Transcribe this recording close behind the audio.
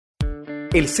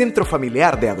El Centro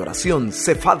Familiar de Adoración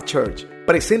Cephal Church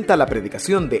presenta la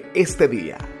predicación de este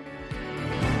día.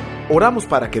 Oramos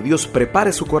para que Dios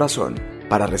prepare su corazón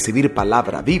para recibir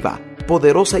palabra viva,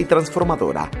 poderosa y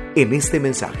transformadora en este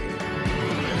mensaje.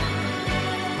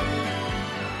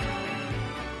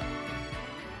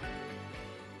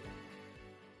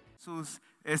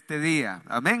 Este día,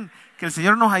 amén. Que el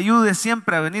Señor nos ayude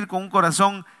siempre a venir con un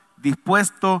corazón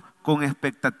dispuesto, con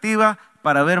expectativa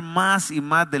para ver más y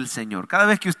más del Señor. Cada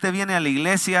vez que usted viene a la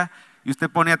iglesia y usted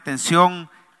pone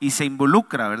atención y se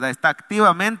involucra, ¿verdad? Está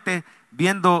activamente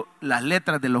viendo las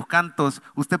letras de los cantos,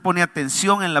 usted pone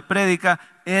atención en la prédica,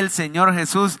 el Señor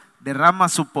Jesús derrama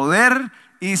su poder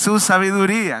y su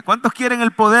sabiduría. ¿Cuántos quieren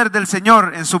el poder del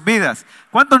Señor en sus vidas?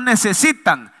 ¿Cuántos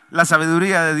necesitan la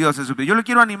sabiduría de Dios en su vida? Yo le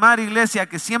quiero animar, iglesia, a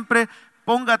que siempre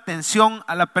ponga atención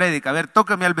a la prédica. A ver,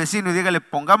 tóqueme al vecino y dígale,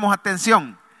 pongamos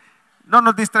atención. No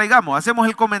nos distraigamos, hacemos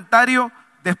el comentario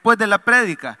después de la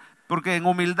prédica, porque en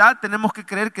humildad tenemos que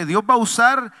creer que Dios va a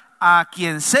usar a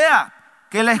quien sea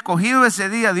que Él ha escogido ese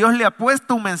día. Dios le ha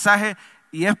puesto un mensaje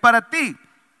y es para ti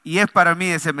y es para mí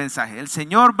ese mensaje. El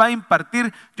Señor va a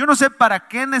impartir, yo no sé para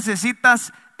qué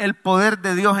necesitas el poder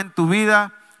de Dios en tu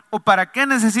vida o para qué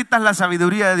necesitas la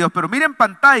sabiduría de Dios, pero mira en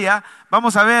pantalla,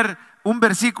 vamos a ver un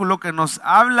versículo que nos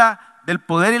habla del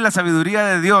poder y la sabiduría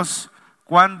de Dios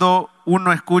cuando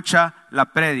uno escucha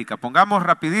la prédica. Pongamos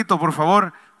rapidito, por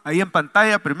favor, ahí en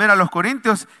pantalla, 1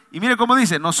 Corintios, y mire cómo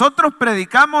dice, nosotros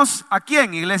predicamos ¿a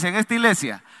quién, iglesia? En esta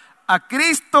iglesia, a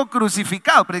Cristo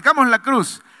crucificado, predicamos la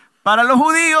cruz. Para los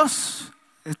judíos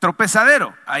es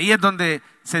tropezadero, ahí es donde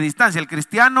se distancia. El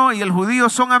cristiano y el judío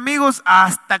son amigos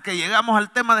hasta que llegamos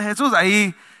al tema de Jesús,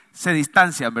 ahí se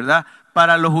distancian, ¿verdad?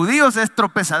 Para los judíos es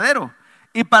tropezadero,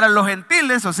 y para los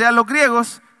gentiles, o sea, los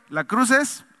griegos, la cruz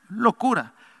es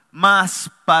locura. Mas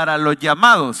para los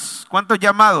llamados, ¿cuántos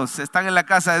llamados están en la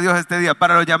casa de Dios este día?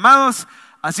 Para los llamados,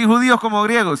 así judíos como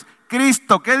griegos,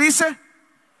 Cristo, ¿qué dice?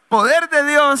 Poder de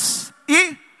Dios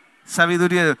y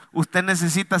sabiduría de Dios. Usted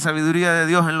necesita sabiduría de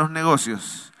Dios en los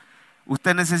negocios.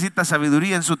 Usted necesita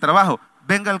sabiduría en su trabajo.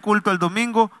 Venga al culto el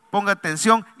domingo, ponga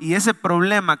atención y ese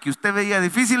problema que usted veía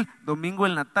difícil, domingo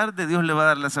en la tarde Dios le va a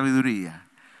dar la sabiduría.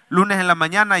 Lunes en la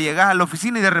mañana llegas a la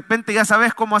oficina y de repente ya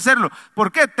sabes cómo hacerlo.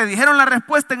 ¿Por qué? ¿Te dijeron la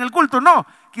respuesta en el culto? No,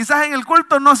 quizás en el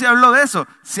culto no se habló de eso.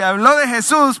 Se habló de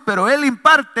Jesús, pero Él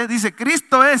imparte, dice,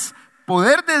 Cristo es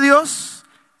poder de Dios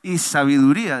y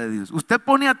sabiduría de Dios. Usted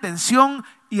pone atención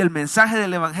y el mensaje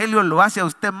del Evangelio lo hace a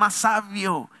usted más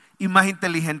sabio y más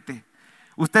inteligente.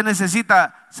 Usted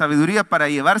necesita sabiduría para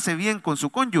llevarse bien con su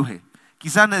cónyuge.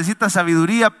 Quizás necesita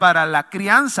sabiduría para la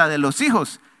crianza de los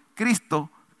hijos. Cristo,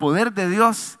 poder de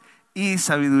Dios y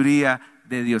sabiduría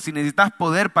de Dios. Si necesitas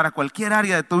poder para cualquier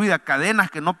área de tu vida,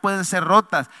 cadenas que no pueden ser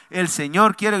rotas, el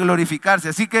Señor quiere glorificarse.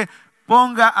 Así que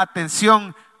ponga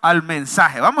atención al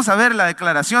mensaje. Vamos a ver la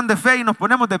declaración de fe y nos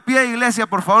ponemos de pie, iglesia,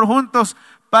 por favor, juntos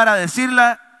para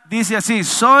decirla. Dice así,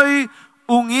 soy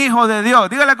un hijo de Dios.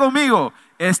 Dígala conmigo.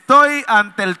 Estoy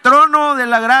ante el trono de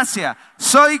la gracia.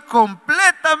 Soy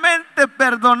completamente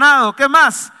perdonado. ¿Qué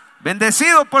más?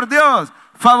 Bendecido por Dios,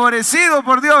 favorecido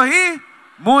por Dios y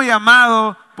muy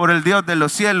amado por el Dios de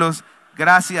los cielos.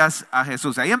 Gracias a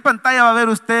Jesús. Ahí en pantalla va a ver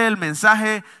usted el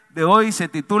mensaje de hoy. Se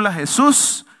titula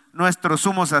Jesús, nuestro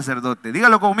sumo sacerdote.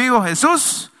 Dígalo conmigo,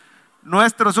 Jesús,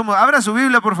 nuestro sumo. Abra su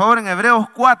Biblia, por favor, en Hebreos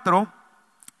 4.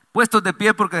 Puestos de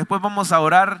pie porque después vamos a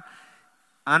orar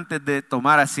antes de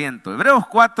tomar asiento. Hebreos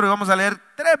 4 y vamos a leer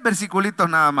 3 versiculitos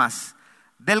nada más,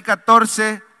 del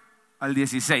 14 al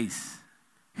 16.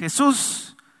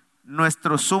 Jesús,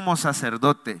 nuestro sumo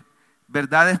sacerdote.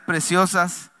 Verdades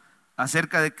preciosas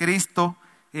acerca de Cristo,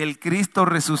 el Cristo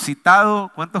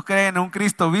resucitado. ¿Cuántos creen en un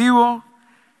Cristo vivo?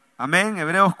 Amén.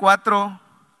 Hebreos 4,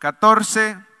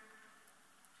 14.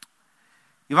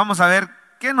 Y vamos a ver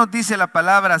qué nos dice la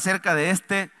palabra acerca de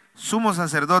este sumo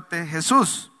sacerdote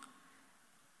Jesús.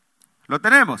 ¿Lo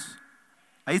tenemos?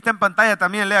 Ahí está en pantalla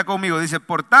también, lea conmigo. Dice,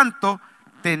 por tanto,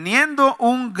 teniendo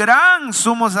un gran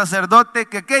sumo sacerdote,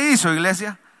 que ¿qué hizo,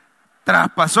 iglesia?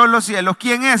 Traspasó los cielos.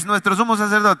 ¿Quién es nuestro sumo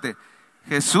sacerdote?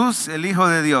 Jesús, el Hijo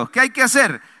de Dios. ¿Qué hay que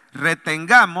hacer?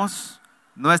 Retengamos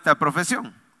nuestra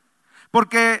profesión.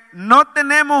 Porque no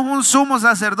tenemos un sumo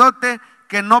sacerdote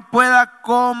que no pueda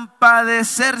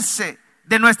compadecerse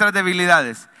de nuestras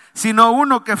debilidades, sino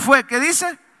uno que fue, ¿qué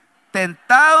dice?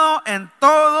 Tentado en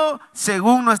todo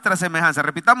según nuestra semejanza.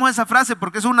 Repitamos esa frase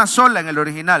porque es una sola en el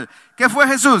original. ¿Qué fue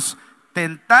Jesús?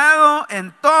 Tentado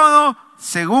en todo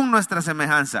según nuestra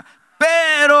semejanza.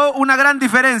 Pero una gran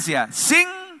diferencia, sin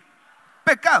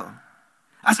pecado.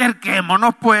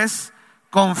 Acerquémonos pues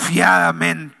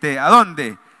confiadamente. ¿A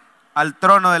dónde? Al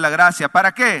trono de la gracia.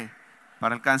 ¿Para qué?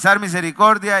 para alcanzar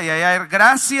misericordia y hallar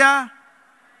gracia.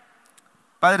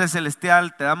 Padre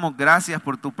Celestial, te damos gracias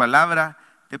por tu palabra,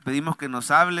 te pedimos que nos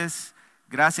hables,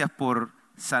 gracias por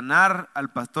sanar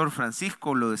al pastor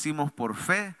Francisco, lo decimos por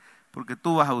fe, porque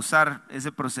tú vas a usar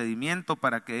ese procedimiento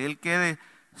para que él quede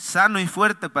sano y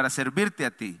fuerte para servirte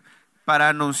a ti, para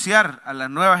anunciar a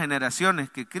las nuevas generaciones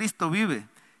que Cristo vive,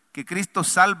 que Cristo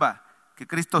salva, que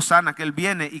Cristo sana, que Él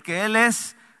viene y que Él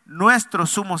es nuestro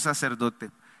sumo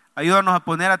sacerdote. Ayúdanos a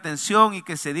poner atención y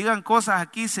que se digan cosas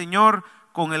aquí, Señor,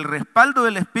 con el respaldo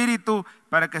del Espíritu,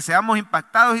 para que seamos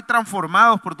impactados y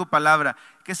transformados por tu palabra.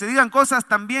 Que se digan cosas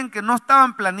también que no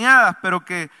estaban planeadas, pero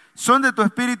que son de tu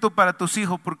Espíritu para tus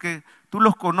hijos, porque tú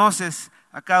los conoces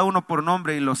a cada uno por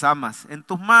nombre y los amas. En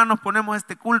tus manos ponemos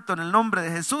este culto en el nombre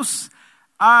de Jesús.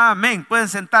 Amén. Pueden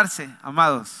sentarse,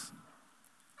 amados.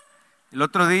 El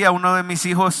otro día uno de mis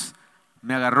hijos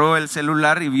me agarró el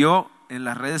celular y vio en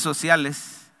las redes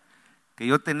sociales que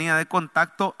yo tenía de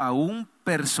contacto a un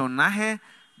personaje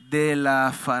de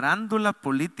la farándula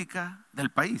política del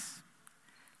país.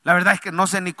 La verdad es que no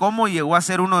sé ni cómo llegó a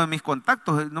ser uno de mis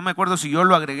contactos. No me acuerdo si yo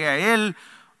lo agregué a él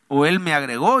o él me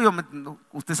agregó.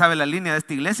 Usted sabe la línea de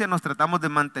esta iglesia, nos tratamos de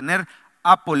mantener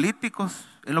apolíticos.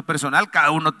 En lo personal,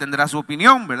 cada uno tendrá su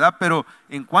opinión, ¿verdad? Pero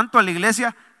en cuanto a la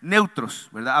iglesia, neutros,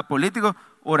 ¿verdad? Apolíticos,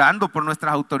 orando por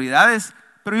nuestras autoridades.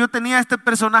 Pero yo tenía este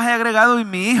personaje agregado y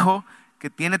mi hijo, que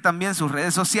tiene también sus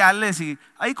redes sociales, y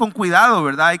ahí con cuidado,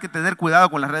 ¿verdad? Hay que tener cuidado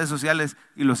con las redes sociales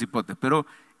y los hipotes, pero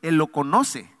él lo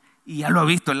conoce y ya lo ha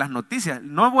visto en las noticias.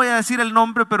 No voy a decir el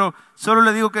nombre, pero solo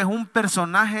le digo que es un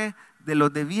personaje de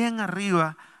los de bien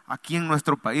arriba aquí en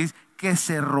nuestro país, que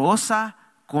se roza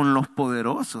con los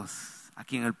poderosos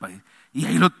aquí en el país. Y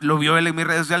ahí lo vio él en mis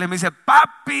redes sociales y me dice: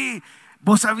 papi,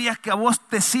 ¿vos sabías que a vos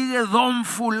te sigue don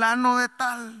fulano de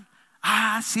tal?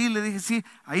 Ah, sí, le dije, sí,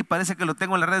 ahí parece que lo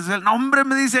tengo en las redes sociales. No, hombre,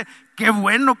 me dice, qué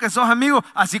bueno que sos amigo,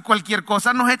 así cualquier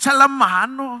cosa nos echa la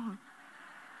mano.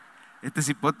 Este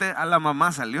cipote a la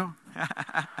mamá salió.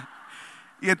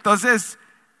 Y entonces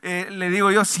le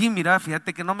digo yo, sí, mira,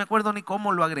 fíjate que no me acuerdo ni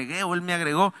cómo lo agregué o él me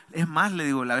agregó. Es más, le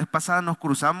digo, la vez pasada nos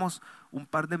cruzamos un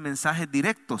par de mensajes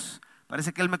directos.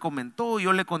 Parece que él me comentó,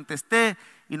 yo le contesté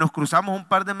y nos cruzamos un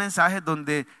par de mensajes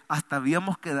donde hasta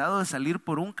habíamos quedado de salir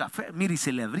por un café. Mire, y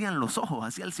se le abrían los ojos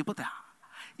así al cipote.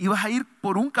 Ibas a ir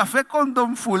por un café con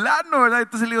don fulano, ¿verdad?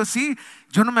 Entonces le digo, sí,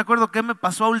 yo no me acuerdo qué me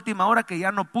pasó a última hora que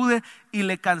ya no pude y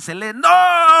le cancelé. No,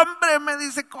 hombre, me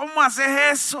dice, ¿cómo haces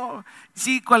eso?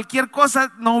 Si cualquier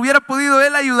cosa nos hubiera podido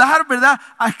él ayudar, ¿verdad?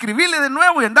 A escribirle de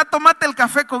nuevo y andar, tomate el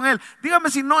café con él.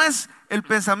 Dígame si no es el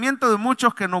pensamiento de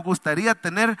muchos que nos gustaría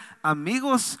tener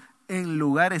amigos en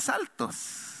lugares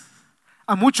altos.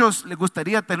 A muchos les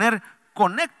gustaría tener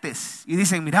conectes y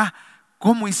dicen, mira,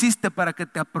 ¿cómo hiciste para que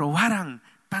te aprobaran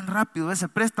tan rápido ese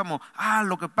préstamo? Ah,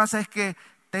 lo que pasa es que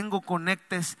tengo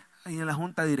conectes ahí en la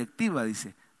junta directiva,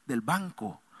 dice, del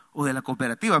banco o de la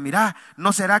cooperativa. Mira,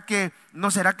 ¿no será que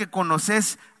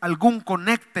conoces algún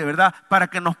conecte, verdad? Para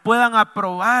que nos puedan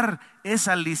aprobar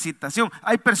esa licitación.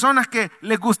 Hay personas que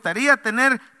les gustaría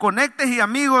tener conectes y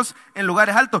amigos en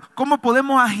lugares altos. ¿Cómo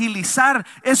podemos agilizar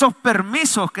esos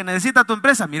permisos que necesita tu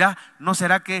empresa? Mira, ¿no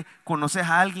será que conoces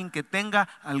a alguien que tenga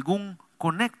algún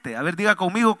conecte? A ver, diga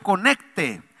conmigo,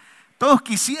 conecte. Todos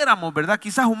quisiéramos, ¿verdad?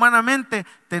 Quizás humanamente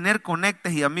tener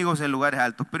conectes y amigos en lugares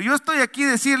altos. Pero yo estoy aquí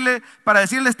para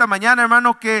decirle esta mañana,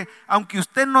 hermano, que aunque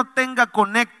usted no tenga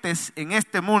conectes en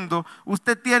este mundo,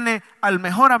 usted tiene al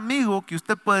mejor amigo que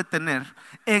usted puede tener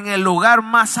en el lugar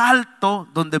más alto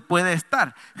donde puede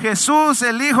estar. Jesús,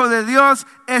 el Hijo de Dios,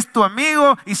 es tu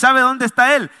amigo y ¿sabe dónde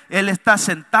está Él? Él está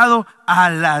sentado a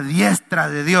la diestra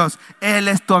de Dios. Él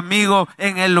es tu amigo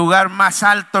en el lugar más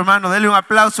alto, hermano. Dele un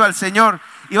aplauso al Señor.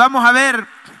 Y vamos a ver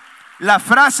la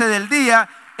frase del día,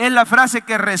 es la frase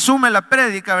que resume la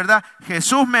prédica, ¿verdad?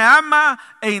 Jesús me ama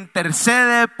e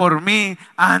intercede por mí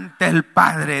ante el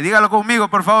Padre. Dígalo conmigo,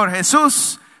 por favor.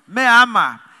 Jesús me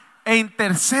ama e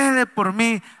intercede por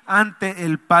mí ante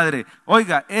el Padre.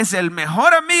 Oiga, es el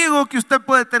mejor amigo que usted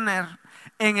puede tener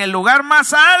en el lugar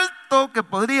más alto que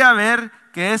podría haber,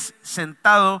 que es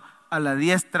sentado a la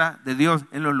diestra de Dios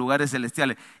en los lugares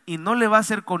celestiales. Y no le va a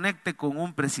hacer conecte con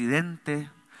un presidente,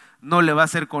 no le va a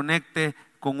hacer conecte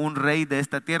con un rey de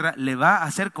esta tierra, le va a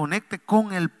hacer conecte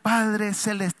con el Padre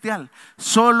Celestial.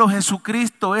 Solo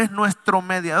Jesucristo es nuestro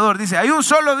mediador. Dice, hay un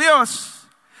solo Dios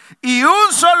y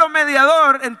un solo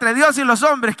mediador entre Dios y los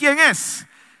hombres. ¿Quién es?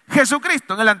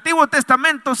 Jesucristo. En el Antiguo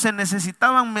Testamento se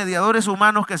necesitaban mediadores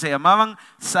humanos que se llamaban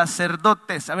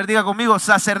sacerdotes. A ver, diga conmigo,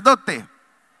 sacerdote.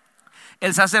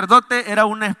 El sacerdote era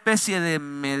una especie de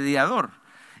mediador.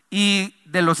 Y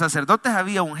de los sacerdotes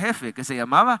había un jefe que se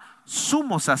llamaba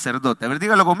sumo sacerdote. A ver,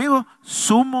 dígalo conmigo,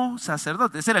 sumo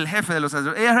sacerdote. Ese era el jefe de los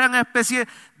sacerdotes. Ellos eran una especie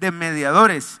de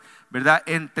mediadores, ¿verdad?,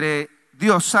 entre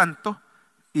Dios santo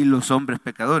y los hombres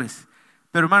pecadores.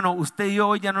 Pero hermano, usted y yo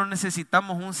hoy ya no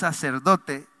necesitamos un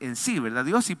sacerdote en sí, ¿verdad?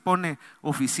 Dios sí pone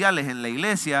oficiales en la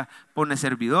iglesia, pone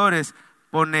servidores,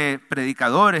 pone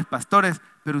predicadores, pastores,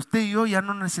 pero usted y yo ya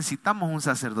no necesitamos un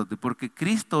sacerdote porque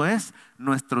Cristo es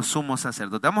nuestro sumo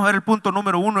sacerdote. Vamos a ver el punto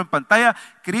número 1 en pantalla.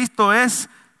 Cristo es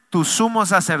tu sumo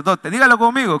sacerdote. Dígalo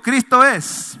conmigo, Cristo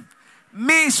es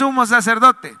mi sumo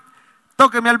sacerdote.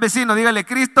 Tóqueme al vecino, dígale,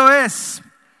 Cristo es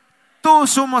tu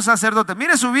sumo sacerdote.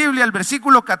 Mire su Biblia, el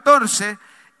versículo 14,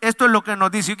 esto es lo que nos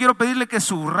dice. Yo quiero pedirle que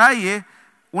subraye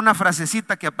una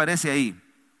frasecita que aparece ahí.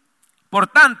 Por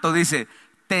tanto, dice,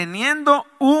 teniendo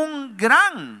un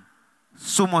gran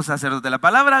sumo sacerdote. La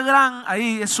palabra gran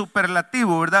ahí es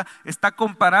superlativo, ¿verdad? Está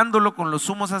comparándolo con los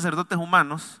sumos sacerdotes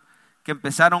humanos que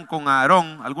empezaron con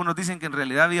Aarón. Algunos dicen que en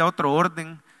realidad había otro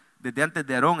orden. Desde antes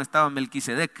de Aarón estaba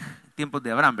Melquisedec, tiempos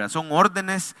de Abraham, ¿verdad? Son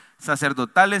órdenes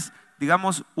sacerdotales,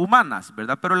 digamos, humanas,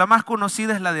 ¿verdad? Pero la más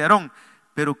conocida es la de Aarón.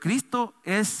 Pero Cristo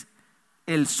es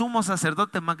el sumo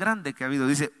sacerdote más grande que ha habido.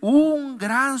 Dice, un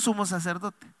gran sumo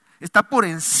sacerdote. Está por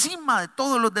encima de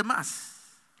todos los demás.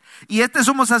 Y este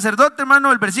sumo sacerdote,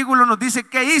 hermano, el versículo nos dice,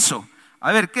 ¿qué hizo?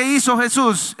 A ver, ¿qué hizo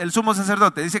Jesús, el sumo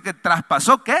sacerdote? Dice que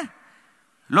traspasó, ¿qué?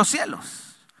 Los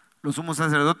cielos. Los sumos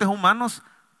sacerdotes humanos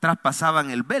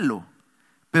traspasaban el velo,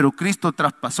 pero Cristo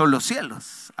traspasó los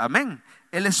cielos. Amén.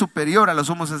 Él es superior a los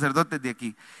sumos sacerdotes de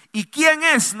aquí. ¿Y quién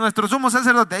es nuestro sumo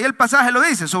sacerdote? Ahí el pasaje lo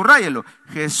dice, subráyelo.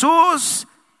 Jesús,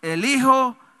 el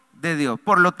Hijo de Dios.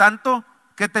 Por lo tanto,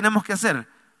 ¿qué tenemos que hacer?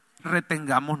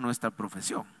 Retengamos nuestra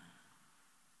profesión.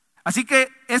 Así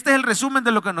que este es el resumen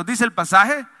de lo que nos dice el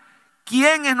pasaje.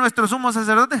 ¿Quién es nuestro sumo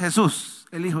sacerdote? Jesús,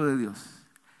 el Hijo de Dios.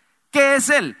 ¿Qué es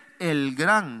Él? El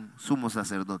gran sumo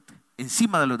sacerdote,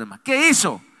 encima de los demás. ¿Qué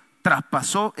hizo?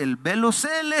 Traspasó el velo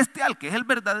celestial, que es el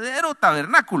verdadero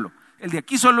tabernáculo. El de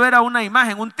aquí solo era una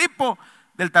imagen, un tipo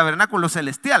del tabernáculo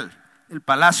celestial, el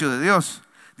palacio de Dios.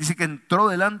 Dice que entró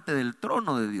delante del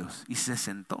trono de Dios y se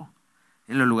sentó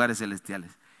en los lugares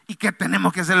celestiales. ¿Y qué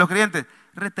tenemos que hacer los creyentes?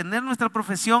 Retener nuestra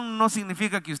profesión no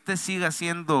significa que usted siga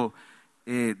siendo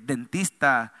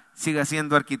dentista, siga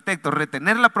siendo arquitecto.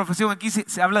 Retener la profesión, aquí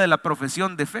se habla de la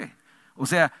profesión de fe. O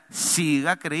sea,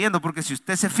 siga creyendo, porque si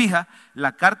usted se fija,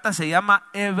 la carta se llama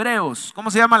Hebreos.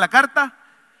 ¿Cómo se llama la carta?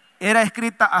 Era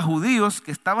escrita a judíos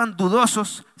que estaban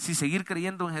dudosos si seguir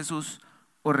creyendo en Jesús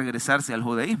o regresarse al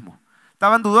judaísmo.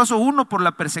 Estaban dudosos, uno, por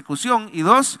la persecución, y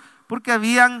dos, porque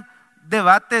habían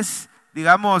debates,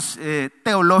 digamos,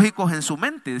 teológicos en su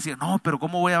mente. Decían, no, pero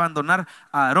 ¿cómo voy a abandonar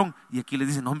a Aarón? Y aquí les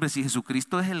dicen, no, hombre, si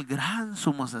Jesucristo es el gran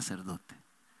sumo sacerdote.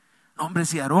 No, hombre,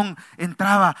 si Aarón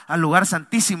entraba al lugar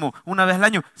santísimo una vez al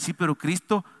año. Sí, pero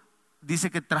Cristo dice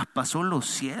que traspasó los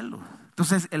cielos.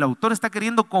 Entonces el autor está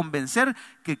queriendo convencer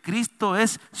que Cristo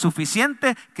es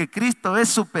suficiente, que Cristo es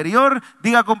superior.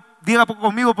 Diga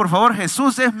conmigo, por favor,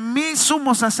 Jesús es mi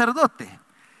sumo sacerdote.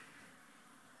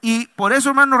 Y por eso,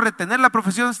 hermano, retener la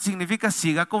profesión significa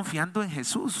siga confiando en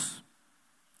Jesús.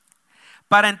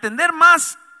 Para entender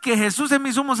más que Jesús es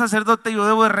mi sumo sacerdote, yo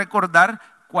debo de recordar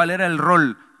cuál era el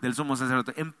rol del sumo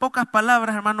sacerdote. En pocas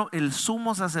palabras, hermano, el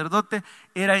sumo sacerdote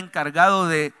era encargado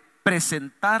de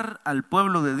presentar al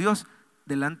pueblo de Dios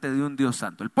delante de un Dios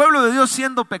santo. El pueblo de Dios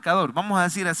siendo pecador, vamos a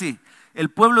decir así, el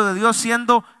pueblo de Dios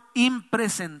siendo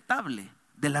impresentable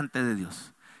delante de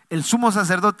Dios. El sumo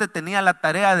sacerdote tenía la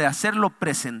tarea de hacerlo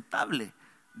presentable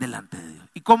delante de Dios.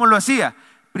 ¿Y cómo lo hacía?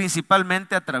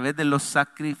 Principalmente a través de los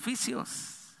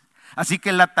sacrificios. Así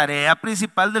que la tarea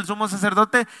principal del sumo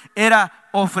sacerdote era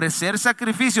ofrecer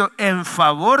sacrificio en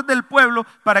favor del pueblo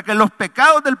para que los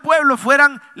pecados del pueblo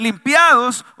fueran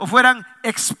limpiados o fueran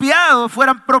expiados,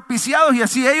 fueran propiciados, y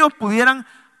así ellos pudieran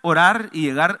orar y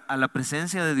llegar a la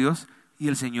presencia de Dios y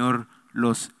el Señor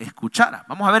los escuchara.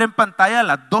 Vamos a ver en pantalla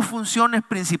las dos funciones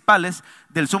principales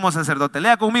del sumo sacerdote.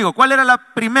 Lea conmigo, ¿cuál era la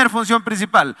primera función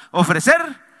principal?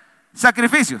 Ofrecer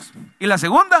sacrificios. Y la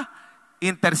segunda,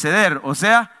 interceder, o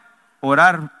sea,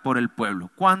 orar por el pueblo.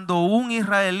 Cuando un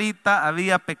israelita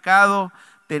había pecado,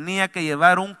 tenía que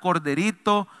llevar un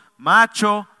corderito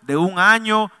macho de 1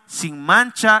 año, sin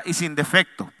mancha y sin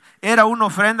defecto. Era una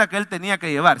ofrenda que él tenía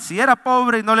que llevar. Si era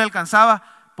pobre y no le alcanzaba,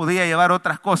 podía llevar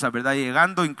otras cosas, ¿verdad?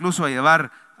 Llegando incluso a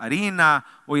llevar harina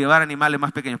o llevar animales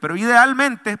más pequeños. Pero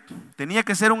idealmente tenía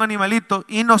que ser un animalito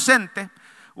inocente,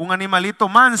 un animalito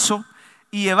manso,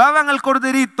 y llevaban al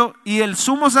corderito y el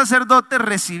sumo sacerdote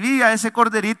recibía ese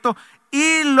corderito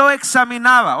y lo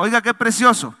examinaba. Oiga qué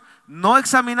precioso, no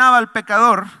examinaba al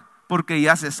pecador, porque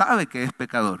ya se sabe que es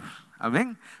pecador.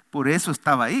 Amén. Por eso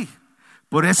estaba ahí.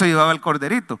 Por eso llevaba el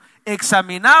corderito.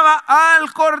 Examinaba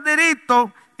al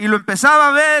corderito y lo empezaba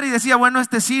a ver y decía, bueno,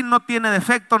 este sí no tiene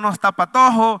defecto, no está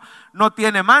patojo, no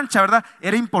tiene mancha, ¿verdad?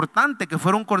 Era importante que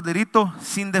fuera un corderito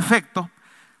sin defecto.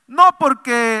 No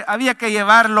porque había que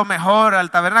llevarlo mejor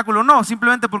al tabernáculo, no,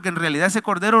 simplemente porque en realidad ese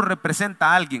cordero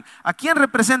representa a alguien. ¿A quién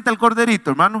representa el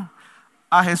corderito, hermano?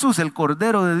 A Jesús, el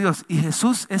Cordero de Dios. Y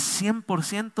Jesús es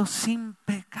 100% sin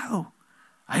pecado.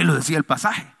 Ahí lo decía el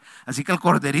pasaje. Así que el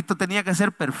corderito tenía que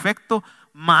ser perfecto,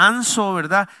 manso,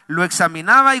 ¿verdad? Lo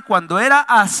examinaba y cuando era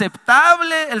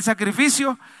aceptable el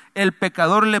sacrificio, el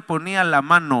pecador le ponía la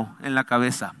mano en la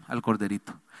cabeza al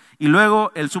corderito. Y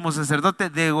luego el sumo sacerdote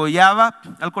degollaba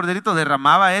al corderito,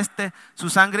 derramaba su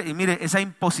sangre. Y mire, esa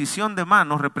imposición de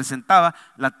manos representaba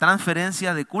la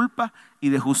transferencia de culpa y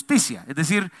de justicia. Es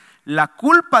decir, la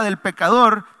culpa del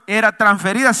pecador era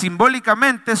transferida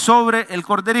simbólicamente sobre el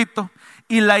corderito.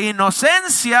 Y la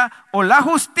inocencia o la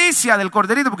justicia del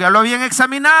corderito, porque ya lo habían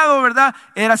examinado, ¿verdad?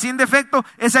 Era sin defecto.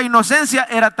 Esa inocencia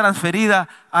era transferida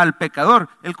al pecador.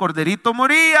 El corderito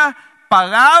moría,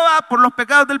 pagaba por los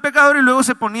pecados del pecador y luego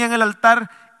se ponía en el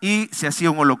altar y se hacía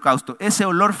un holocausto. Ese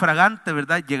olor fragante,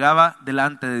 ¿verdad?, llegaba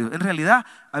delante de Dios. En realidad,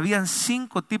 habían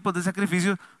 5 tipos de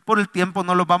sacrificios. Por el tiempo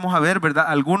no los vamos a ver, ¿verdad?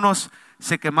 Algunos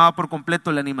se quemaba por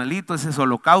completo el animalito, ese es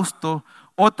holocausto.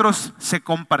 Otros se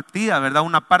compartía, ¿verdad?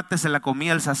 Una parte se la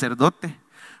comía el sacerdote,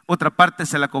 otra parte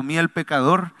se la comía el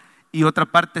pecador y otra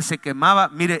parte se quemaba.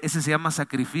 Mire, ese se llama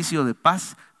sacrificio de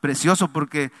paz. Precioso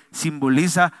porque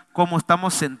simboliza cómo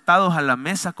estamos sentados a la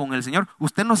mesa con el Señor.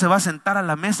 Usted no se va a sentar a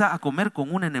la mesa a comer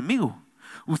con un enemigo.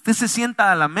 Usted se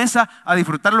sienta a la mesa a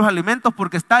disfrutar los alimentos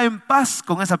porque está en paz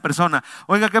con esa persona.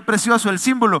 Oiga, qué precioso el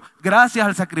símbolo. Gracias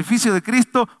al sacrificio de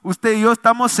Cristo, usted y yo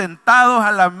estamos sentados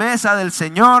a la mesa del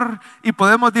Señor y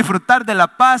podemos disfrutar de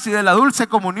la paz y de la dulce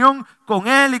comunión con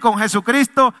Él y con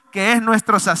Jesucristo, que es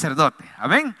nuestro sacerdote.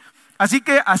 Amén. Así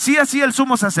que así hacía el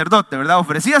sumo sacerdote, ¿verdad?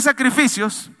 Ofrecía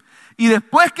sacrificios y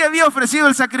después que había ofrecido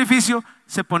el sacrificio,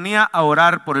 se ponía a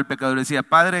orar por el pecador. Decía,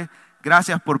 Padre,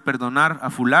 gracias por perdonar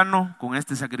a fulano con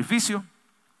este sacrificio.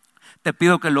 Te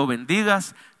pido que lo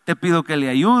bendigas, te pido que le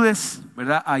ayudes,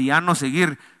 ¿verdad?, a ya no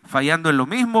seguir fallando en lo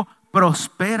mismo.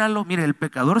 Prospéralo. Mire, el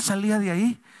pecador salía de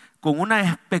ahí con una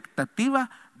expectativa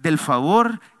del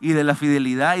favor y de la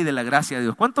fidelidad y de la gracia de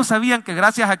Dios. ¿Cuántos sabían que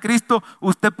gracias a Cristo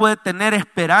usted puede tener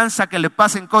esperanza que le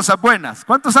pasen cosas buenas?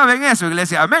 ¿Cuántos saben eso,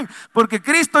 iglesia? Amén. Porque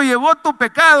Cristo llevó tu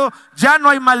pecado, ya no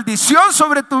hay maldición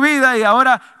sobre tu vida y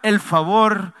ahora el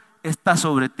favor está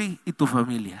sobre ti y tu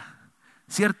familia.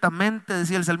 Ciertamente,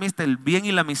 decía el salmista, el bien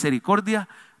y la misericordia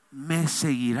me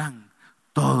seguirán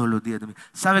todos los días de mi vida.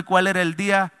 ¿Sabe cuál era el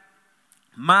día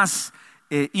más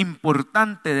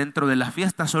importante dentro de las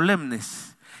fiestas solemnes?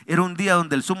 Era un día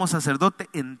donde el sumo sacerdote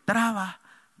entraba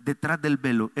detrás del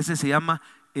velo. Ese se llama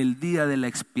el día de la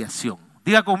expiación.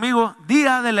 Diga conmigo,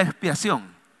 día de la expiación.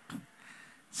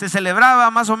 Se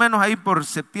celebraba más o menos ahí por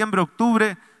septiembre,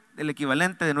 octubre, el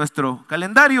equivalente de nuestro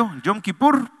calendario, Yom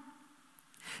Kippur.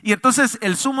 Y entonces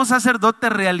el sumo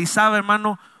sacerdote realizaba,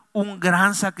 hermano, un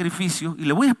gran sacrificio. Y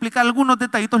le voy a explicar algunos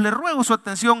detallitos. Le ruego su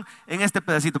atención en este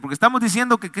pedacito, porque estamos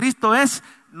diciendo que Cristo es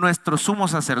nuestro sumo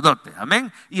sacerdote.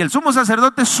 Amén. Y el sumo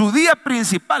sacerdote, su día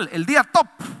principal, el día top,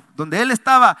 donde él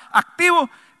estaba activo,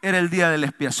 era el día de la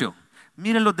expiación.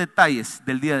 Miren los detalles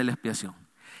del día de la expiación.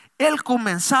 Él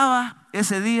comenzaba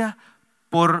ese día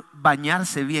por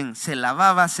bañarse bien. Se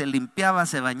lavaba, se limpiaba,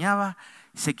 se bañaba,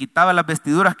 se quitaba las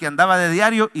vestiduras que andaba de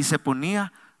diario y se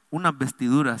ponía unas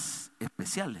vestiduras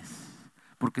especiales,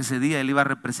 porque ese día él iba a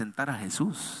representar a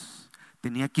Jesús.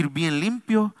 Tenía que ir bien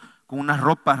limpio, con unas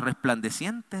ropas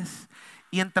resplandecientes,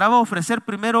 y entraba a ofrecer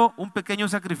primero un pequeño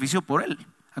sacrificio por él.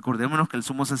 Acordémonos que el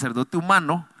sumo sacerdote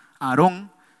humano,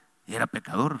 Aarón, era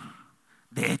pecador.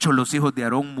 De hecho, los hijos de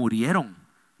Aarón murieron,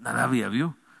 Nadab y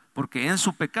Abiú, porque en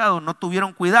su pecado no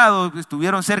tuvieron cuidado,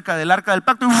 estuvieron cerca del arca del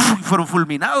pacto y fueron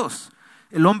fulminados.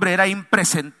 El hombre era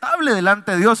impresentable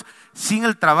delante de Dios sin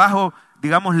el trabajo,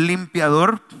 digamos,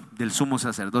 limpiador del sumo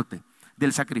sacerdote,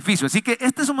 del sacrificio. Así que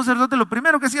este sumo sacerdote lo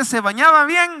primero que hacía, se bañaba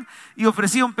bien y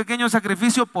ofrecía un pequeño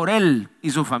sacrificio por él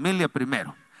y su familia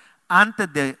primero,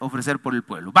 antes de ofrecer por el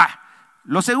pueblo.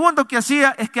 Lo segundo que hacía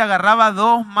es que agarraba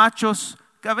 2 machos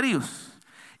cabríos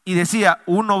y decía,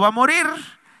 uno va a morir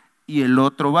y el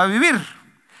otro va a vivir.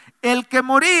 El que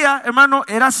moría, hermano,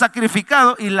 era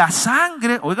sacrificado y la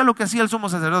sangre, oiga lo que hacía el sumo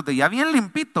sacerdote, ya bien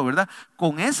limpito, ¿verdad?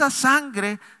 Con esa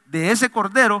sangre de ese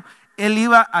cordero, él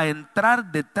iba a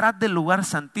entrar detrás del lugar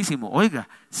santísimo. Oiga,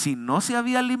 si no se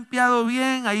había limpiado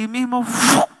bien, ahí mismo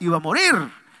iba a morir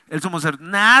el sumo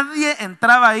sacerdote. Nadie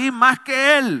entraba ahí más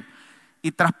que él.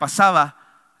 y traspasaba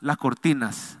las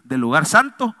cortinas del lugar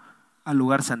santo al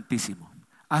lugar santísimo.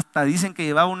 Hasta dicen que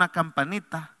llevaba una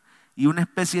campanita y una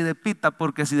especie de pita,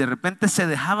 porque si de repente se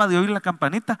dejaba de oír la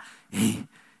campanita,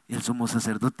 el sumo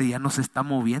sacerdote ya no se está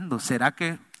moviendo, ¿será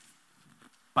que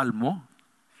palmó?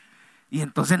 Y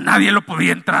entonces nadie lo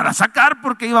podía entrar a sacar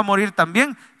porque iba a morir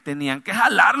también. Tenían que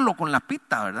jalarlo con la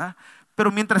pita, ¿verdad?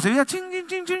 Pero mientras se oía ching, ching,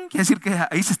 ching, ching, quiere decir que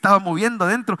ahí se estaba moviendo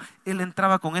adentro. Él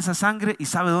entraba con esa sangre y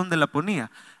 ¿sabe dónde la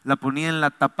ponía? La ponía en la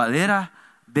tapadera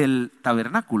del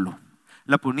tabernáculo.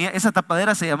 Esa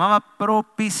tapadera se llamaba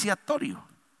propiciatorio.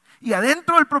 Y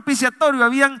adentro del propiciatorio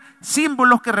habían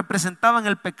símbolos que representaban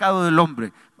el pecado del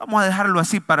hombre. Vamos a dejarlo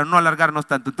así para no alargarnos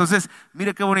tanto. Entonces,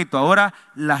 mire qué bonito. Ahora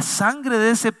la sangre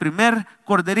de ese primer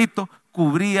corderito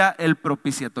cubría el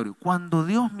propiciatorio. Cuando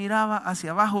Dios miraba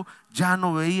hacia abajo, ya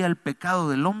no veía el pecado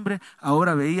del hombre,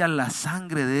 ahora veía la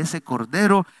sangre de ese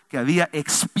cordero que había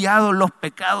expiado los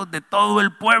pecados de todo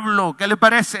el pueblo. ¿Qué le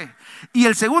parece? Y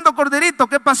el segundo corderito,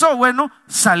 ¿qué pasó? Bueno,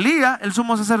 salía el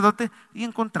sumo sacerdote y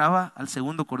encontraba al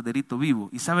segundo corderito vivo.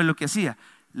 ¿Y sabe lo que hacía?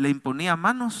 Le imponía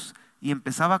manos y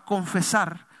empezaba a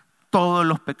confesar todos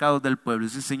los pecados del pueblo.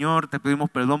 Dice: Señor, te pedimos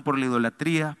perdón por la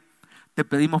idolatría, te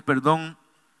pedimos perdón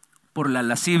por la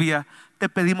lascivia, te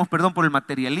pedimos perdón por el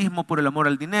materialismo, por el amor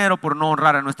al dinero, por no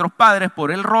honrar a nuestros padres,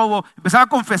 por el robo. Empezaba a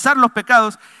confesar los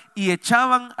pecados y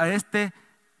echaban a este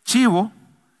chivo,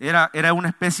 era una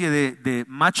especie de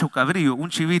macho cabrío, un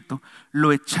chivito,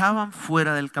 lo echaban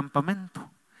fuera del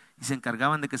campamento y se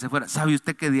encargaban de que se fuera. ¿Sabe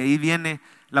usted que de ahí viene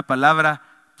la palabra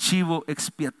chivo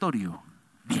expiatorio?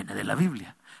 Viene de la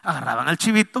Biblia. Agarraban al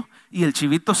chivito y el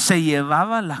chivito se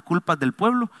llevaba las culpas del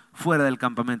pueblo fuera del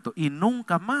campamento y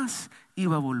nunca más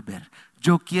iba a volver.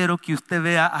 Yo quiero que usted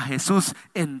vea a Jesús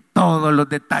en todos los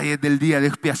detalles del día de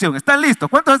expiación. ¿Están listos?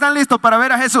 ¿Cuántos están listos para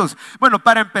ver a Jesús? Bueno,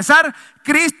 para empezar,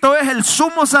 Cristo es el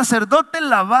sumo sacerdote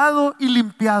lavado y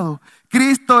limpiado.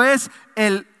 Cristo es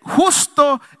el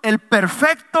justo, el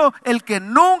perfecto, el que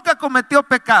nunca cometió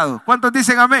pecado. ¿Cuántos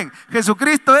dicen amén?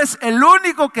 Jesucristo es el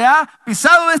único que ha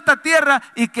pisado esta tierra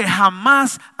y que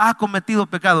jamás ha cometido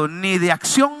pecado, ni de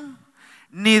acción,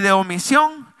 ni de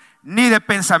omisión, ni de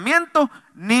pensamiento,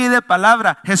 ni de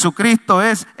palabra. Jesucristo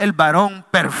es el varón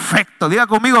perfecto. Diga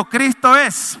conmigo: Cristo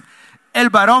es el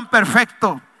varón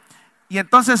perfecto. Y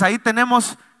entonces ahí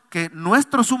tenemos que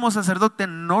nuestro sumo sacerdote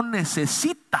no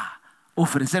necesita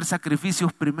ofrecer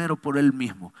sacrificios primero por él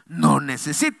mismo. No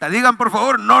necesita. Digan por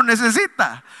favor: no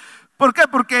necesita. ¿Por qué?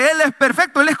 Porque Él es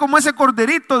perfecto. Él es como ese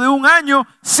corderito de 1 año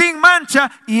sin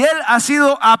mancha y Él ha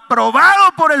sido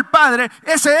aprobado por el Padre.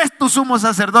 Ese es tu sumo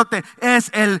sacerdote. Es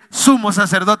el sumo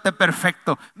sacerdote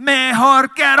perfecto.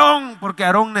 Mejor que Aarón, porque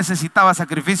Aarón necesitaba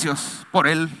sacrificios por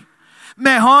él.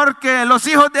 Mejor que los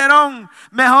hijos de Aarón,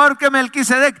 mejor que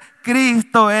Melquisedec.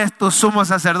 Cristo es tu sumo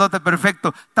sacerdote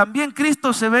perfecto. También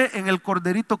Cristo se ve en el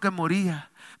corderito que moría,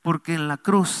 porque en la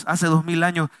cruz hace 2000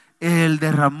 años Él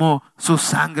derramó su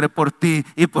sangre por ti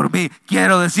y por mí.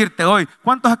 Quiero decirte hoy,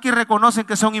 ¿cuántos aquí reconocen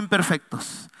que son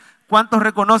imperfectos? ¿Cuántos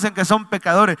reconocen que son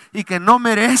pecadores y que no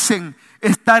merecen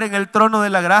estar en el trono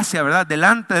de la gracia, verdad?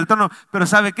 Delante del trono. Pero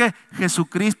 ¿sabe qué?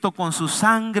 Jesucristo con su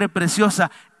sangre preciosa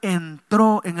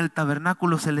entró en el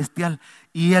tabernáculo celestial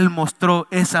y Él mostró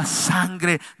esa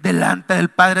sangre delante del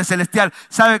Padre celestial.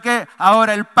 ¿Sabe qué?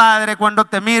 Ahora el Padre, cuando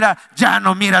te mira, ya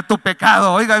no mira tu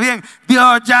pecado. Oiga bien,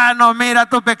 Dios ya no mira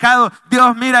tu pecado.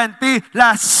 Dios mira en ti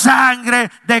la sangre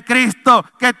de Cristo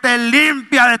que te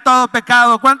limpia de todo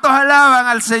pecado. ¿Cuántos alaban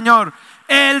al Señor?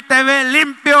 Él te ve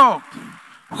limpio,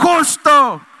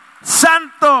 justo,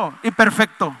 santo y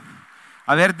perfecto.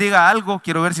 A ver, diga algo,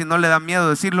 quiero ver si no le da miedo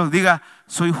decirlo. Diga: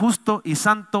 soy justo y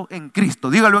santo en Cristo.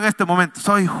 Dígalo en este momento: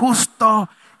 soy justo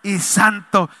y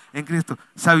santo en Cristo.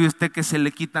 ¿Sabe usted que se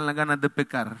le quitan las ganas de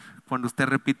pecar cuando usted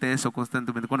repite eso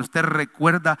constantemente? Cuando usted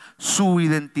recuerda su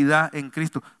identidad en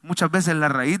Cristo. Muchas veces la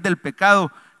raíz del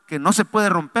pecado que no se puede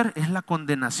romper es la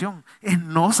condenación, es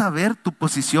no saber tu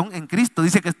posición en Cristo.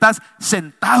 Dice que estás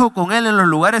sentado con Él en los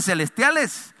lugares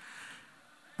celestiales.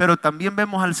 Pero también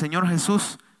vemos al Señor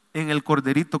Jesús en el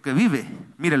corderito que vive.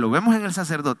 Mire, lo vemos en el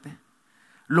sacerdote,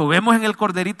 lo vemos en el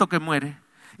corderito que muere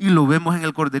y lo vemos en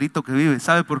el corderito que vive.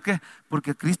 ¿Sabe por qué?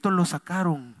 Porque a Cristo lo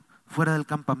sacaron fuera del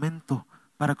campamento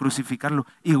para crucificarlo,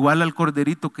 igual al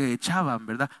corderito que echaban,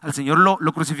 ¿verdad? Al Señor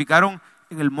lo crucificaron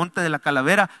en el monte de la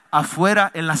calavera, afuera,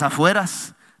 en las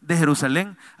afueras de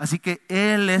Jerusalén. Así que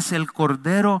Él es el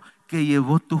cordero que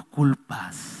llevó tus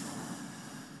culpas.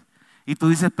 Y tú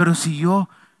dices: pero si yo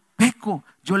peco,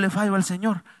 yo le fallo al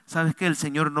Señor. ¿Sabes qué? El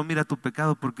Señor no mira tu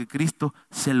pecado porque Cristo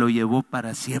se lo llevó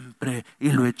para siempre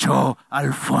y lo echó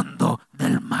al fondo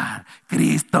del mar.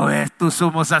 Cristo es tu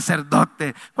sumo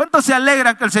sacerdote. ¿Cuántos se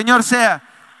alegran que el Señor sea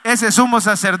ese sumo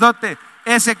sacerdote,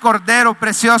 ese cordero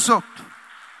precioso?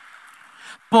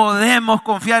 Podemos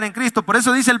confiar en Cristo. Por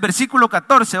eso dice el versículo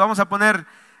 14, vamos a poner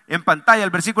en pantalla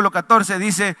el versículo 14,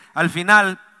 dice al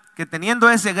final que teniendo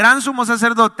ese gran sumo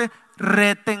sacerdote,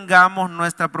 retengamos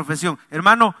nuestra profesión.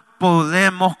 Hermano,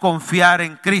 podemos confiar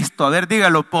en Cristo. A ver,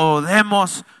 dígalo,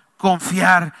 podemos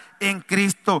confiar en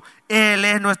Cristo. Él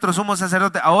es nuestro sumo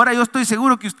sacerdote. Ahora yo estoy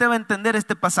seguro que usted va a entender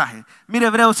este pasaje. Mire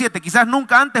Hebreos 7, quizás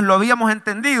nunca antes lo habíamos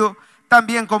entendido tan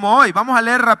bien como hoy. Vamos a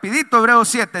leer rapidito Hebreos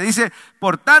 7. Dice,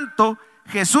 por tanto,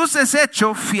 Jesús es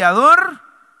hecho fiador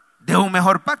de un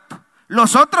mejor pacto.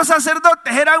 Los otros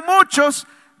sacerdotes eran muchos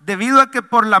debido a que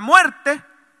por la muerte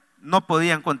no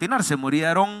podían continuar. Se moría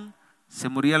Aarón, se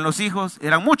morían los hijos,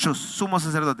 eran muchos sumos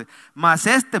sacerdotes. Mas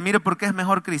mire por qué es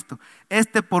mejor Cristo.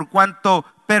 Por cuanto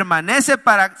permanece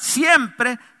para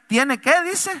siempre, tiene, ¿qué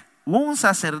dice? Un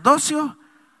sacerdocio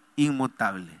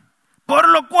inmutable. Por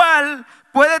lo cual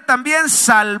puede también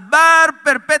salvar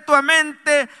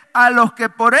perpetuamente a los que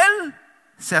por él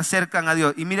se acercan a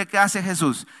Dios. Y mire qué hace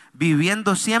Jesús,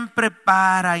 viviendo siempre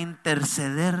para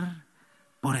interceder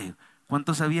por ellos.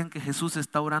 ¿Cuántos sabían que Jesús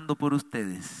está orando por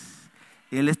ustedes?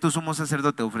 Él es tu sumo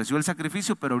sacerdote, ofreció el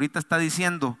sacrificio, pero ahorita está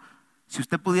diciendo, si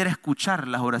usted pudiera escuchar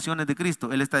las oraciones de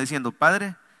Cristo, Él está diciendo,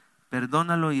 Padre,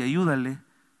 perdónalo y ayúdale,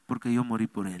 porque yo morí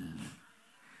por él.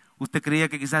 Usted creía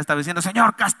que quizás estaba diciendo,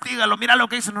 Señor, castígalo, mira lo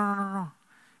que hizo. No.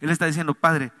 Él está diciendo,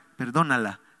 Padre,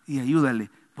 perdónala y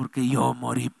ayúdale, porque yo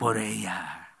morí por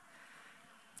ella.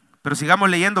 Pero sigamos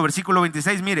leyendo, versículo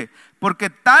 26, mire, porque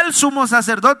tal sumo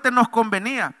sacerdote nos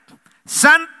convenía,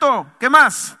 santo, ¿qué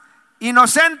más?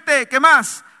 Inocente, ¿qué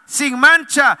más? Sin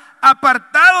mancha,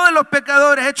 apartado de los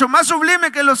pecadores, hecho más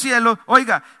sublime que los cielos,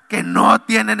 oiga, que no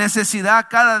tiene necesidad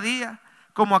cada día,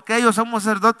 como aquellos sumos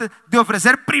sacerdotes, de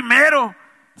ofrecer primero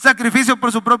sacrificio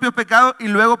por sus propios pecados y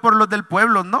luego por los del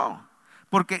pueblo, no.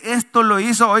 Porque esto lo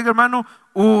hizo, oiga hermano,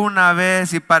 una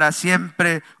vez y para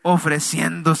siempre,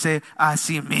 ofreciéndose a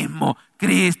sí mismo.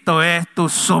 Cristo es tu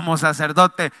sumo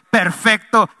sacerdote,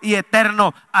 perfecto y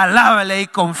eterno. Alábale y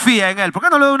confía en Él. ¿Por qué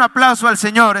no le doy un aplauso al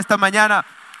Señor esta mañana?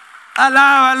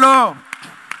 Alábalo.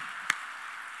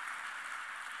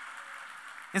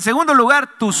 En segundo lugar,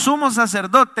 tu sumo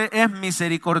sacerdote es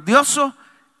misericordioso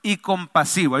y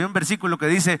compasivo. Hay un versículo que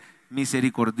dice,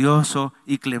 misericordioso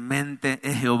y clemente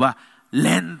es Jehová,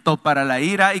 lento para la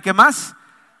ira y ¿qué más?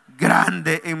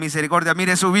 Grande en misericordia.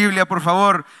 Mire su Biblia, por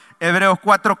favor, Hebreos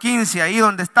 4:15, ahí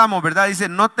donde estamos, ¿verdad? Dice,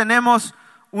 no tenemos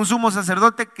un sumo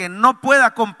sacerdote que no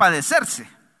pueda compadecerse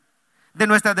de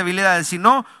nuestras debilidades,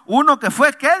 sino uno que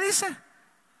fue, ¿qué dice?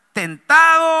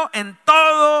 Tentado en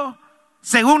todo,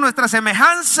 según nuestra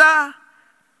semejanza,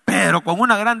 pero con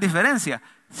una gran diferencia,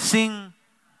 sin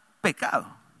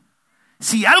pecado.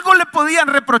 Si algo le podían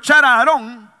reprochar a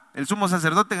Aarón, el sumo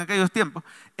sacerdote en aquellos tiempos,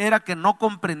 era que no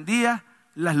comprendía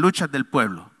las luchas del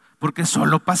pueblo, porque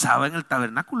solo pasaba en el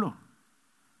tabernáculo.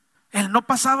 Él no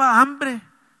pasaba hambre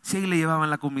si ahí le llevaban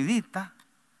la comidita.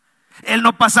 Él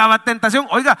no pasaba tentación.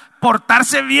 Oiga,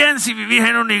 portarse bien si vivís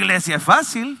en una iglesia es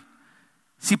fácil.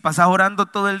 Si pasás orando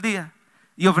todo el día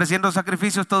y ofreciendo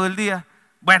sacrificios todo el día,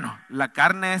 bueno, la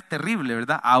carne es terrible,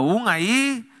 ¿verdad? Aún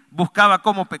ahí buscaba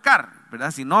cómo pecar,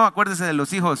 ¿verdad? Si no, acuérdese de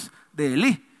los hijos de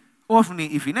Elí, Ofni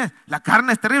y Finés. La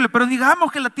carne es terrible, pero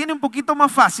digamos que la tiene un poquito más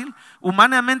fácil,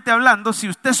 humanamente hablando. Si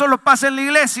usted solo pasa en la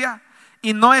iglesia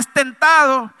y no es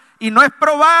tentado, y no es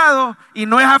probado, y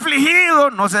no es afligido,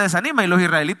 no se desanima. Y los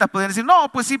israelitas pueden decir, no,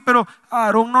 pues sí, pero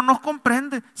Aarón no nos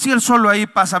comprende. Si él solo ahí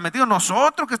pasa metido,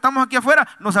 nosotros que estamos aquí afuera,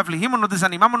 nos afligimos, nos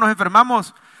desanimamos, nos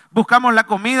enfermamos, buscamos la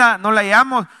comida, no la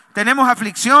hallamos, tenemos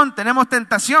aflicción, tenemos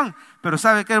tentación. Pero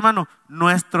 ¿sabe qué, hermano?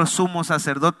 Nuestro sumo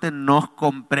sacerdote nos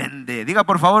comprende. Diga,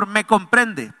 por favor, me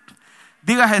comprende.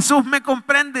 Diga, Jesús me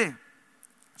comprende.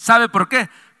 ¿Sabe por qué?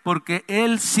 Porque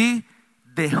Él sí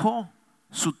dejó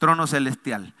su trono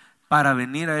celestial para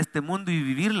venir a este mundo y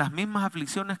vivir las mismas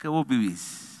aflicciones que vos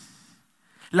vivís,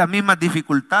 las mismas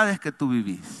dificultades que tú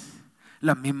vivís,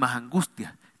 las mismas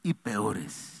angustias y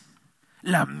peores,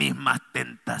 las mismas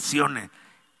tentaciones.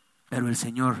 Pero el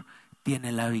Señor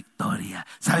tiene la victoria.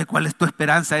 ¿Sabe cuál es tu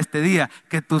esperanza este día?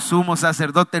 Que tu sumo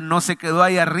sacerdote no se quedó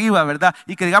ahí arriba, ¿verdad?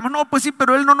 Y que digamos, no, pues sí,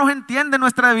 pero Él no nos entiende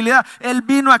nuestra debilidad. Él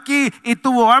vino aquí y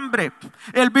tuvo hambre.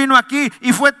 Él vino aquí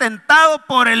y fue tentado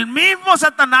por el mismo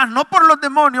Satanás, no por los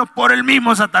demonios, por el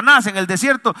mismo Satanás en el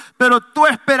desierto. Pero tu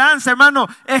esperanza, hermano,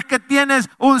 es que tienes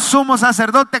un sumo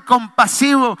sacerdote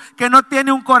compasivo, que no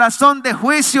tiene un corazón de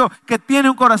juicio, que tiene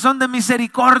un corazón de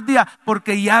misericordia,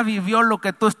 porque ya vivió lo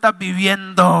que tú estás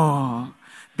viviendo.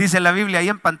 Dice la Biblia ahí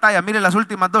en pantalla, mire las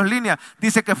últimas 2 líneas,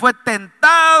 dice que fue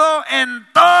tentado en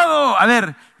todo. A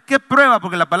ver, ¿qué prueba?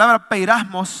 Porque la palabra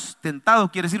peirasmos, tentado,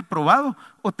 quiere decir probado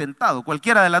o tentado,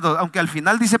 cualquiera de las dos, aunque al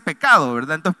final dice pecado,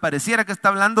 ¿verdad? Entonces pareciera que está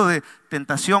hablando de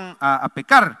tentación a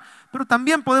pecar, pero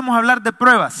también podemos hablar de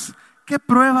pruebas. ¿Qué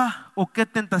prueba o qué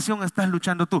tentación estás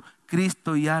luchando tú?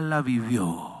 Cristo ya la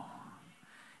vivió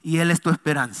y Él es tu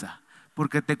esperanza,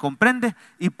 porque te comprende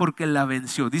y porque la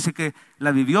venció. Dice que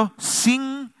la vivió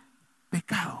sin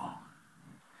pecado.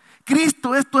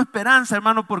 Cristo es tu esperanza,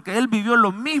 hermano, porque Él vivió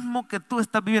lo mismo que tú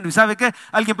estás viviendo. ¿Y sabe qué?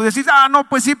 Alguien puede decir, no,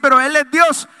 pues sí, pero Él es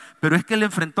Dios. Pero es que Él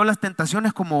enfrentó las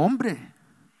tentaciones como hombre,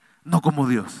 no como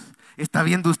Dios. ¿Está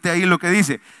viendo usted ahí lo que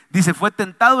dice? Dice, fue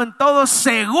tentado en todo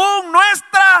según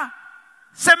nuestra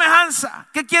semejanza.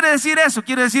 ¿Qué quiere decir eso?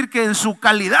 Quiere decir que en su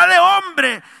calidad de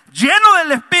hombre, lleno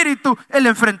del Espíritu, Él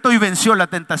enfrentó y venció la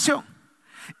tentación.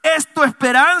 Es tu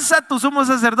esperanza, tu sumo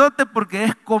sacerdote, porque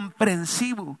es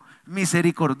comprensivo,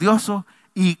 misericordioso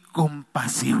y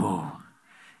compasivo.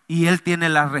 Y Él tiene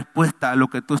la respuesta a lo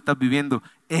que tú estás viviendo.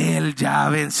 Él ya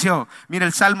venció. Mira,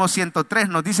 el Salmo 103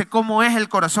 nos dice cómo es el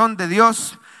corazón de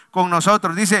Dios con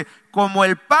nosotros. Dice, como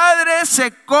el Padre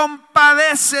se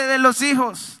compadece de los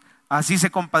hijos, así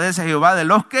se compadece Jehová de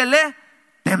los que le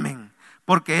temen,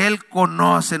 porque Él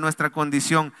conoce nuestra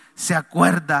condición, se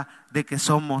acuerda de que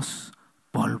somos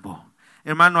polvo.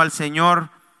 Hermano, al Señor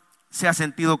se ha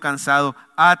sentido cansado,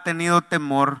 ha tenido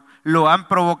temor, lo han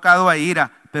provocado a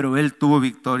ira, pero Él tuvo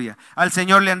victoria. Al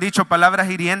Señor le han dicho palabras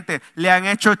hirientes, le han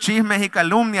hecho chismes y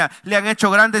calumnias, le han hecho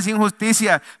grandes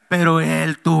injusticias, pero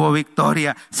Él tuvo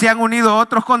victoria. Se han unido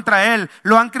otros contra Él,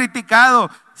 lo han criticado,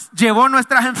 llevó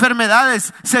nuestras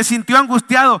enfermedades, se sintió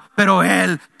angustiado, pero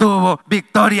Él tuvo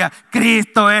victoria.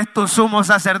 Cristo es tu sumo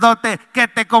sacerdote que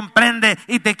te comprende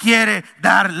y te quiere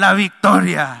dar la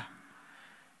victoria.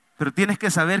 Pero tienes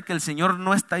que saber que el Señor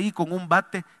no está ahí con un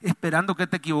bate esperando que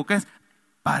te equivoques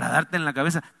para darte en la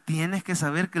cabeza. Tienes que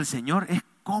saber que el Señor es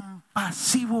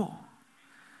compasivo.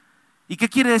 ¿Y qué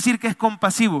quiere decir que es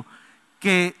compasivo?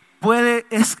 Que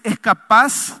es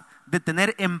capaz de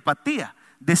tener empatía,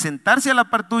 de sentarse a la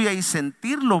par tuya y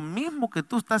sentir lo mismo que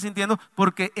tú estás sintiendo,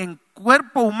 porque en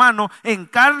cuerpo humano, en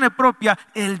carne propia,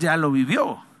 Él ya lo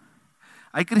vivió.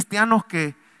 Hay cristianos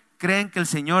que creen que el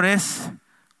Señor es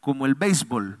como el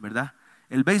béisbol, ¿verdad?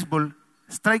 El béisbol,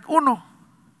 strike 1,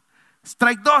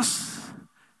 strike 2,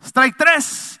 strike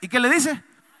 3, ¿y qué le dice?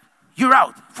 You're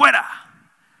out, fuera.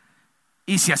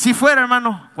 Y si así fuera,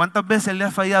 hermano, ¿cuántas veces le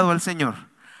ha fallado al Señor?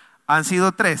 Han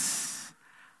sido 3,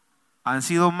 han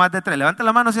sido más de 3. Levante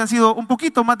la mano si han sido un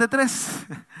poquito más de 3.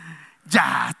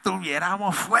 Ya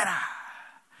estuviéramos fuera.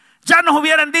 Ya nos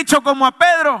hubieran dicho como a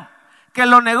Pedro, que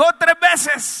lo negó 3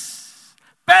 veces.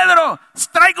 Pedro,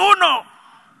 strike 1.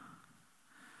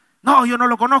 No, yo no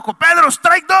lo conozco. Pedro,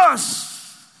 strike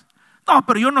 2. No,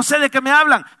 pero yo no sé de qué me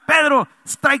hablan. Pedro,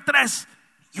 strike 3.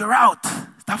 You're out.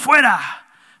 Está fuera.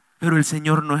 Pero el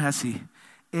Señor no es así.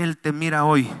 Él te mira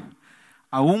hoy,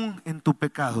 aún en tu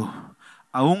pecado,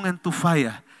 aún en tu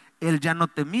falla. Él ya no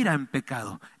te mira en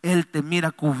pecado. Él te mira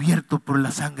cubierto por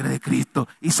la sangre de Cristo.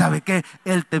 ¿Y sabe qué?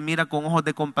 Él te mira con ojos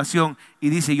de compasión y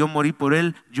dice, yo morí por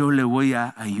él, yo le voy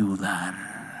a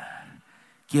ayudar.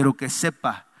 Quiero que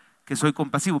sepa que soy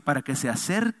compasivo para que se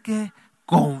acerque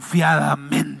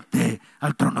confiadamente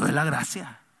al trono de la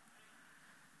gracia.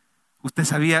 Usted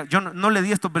sabía, yo no le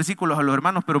di estos versículos a los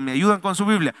hermanos, pero me ayudan con su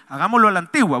Biblia. Hagámoslo a la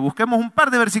antigua, busquemos un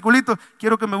par de versículos.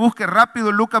 Quiero que me busque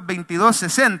rápido Lucas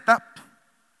 22:60.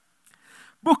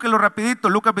 Búsquelo rapidito,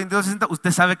 Lucas 22:60.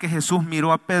 Usted sabe que Jesús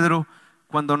miró a Pedro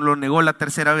cuando lo negó la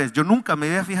tercera vez. Yo nunca me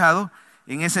había fijado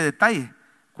en ese detalle.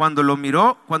 Cuando lo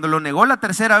negó la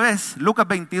tercera vez, Lucas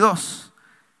 22,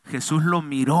 Jesús lo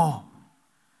miró.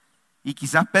 Y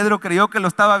quizás Pedro creyó que lo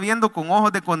estaba viendo con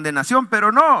ojos de condenación,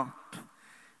 pero no.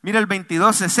 Mira el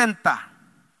 22:60.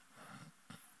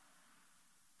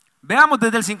 Veamos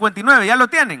desde el 59, ¿ya lo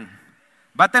tienen?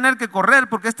 Va a tener que correr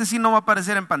porque este sí no va a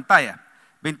aparecer en pantalla.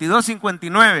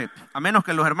 22:59, a menos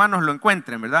que los hermanos lo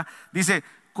encuentren, ¿verdad? Dice,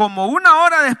 como 1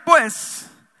 hora después,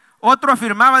 otro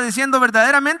afirmaba diciendo,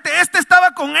 verdaderamente este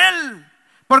estaba con él,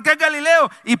 porque es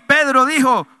Galileo. Y Pedro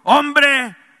dijo,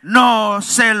 hombre, no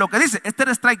sé lo que dice. Este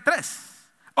era strike 3.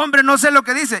 Hombre, no sé lo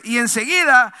que dice. Y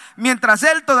enseguida, mientras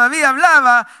él todavía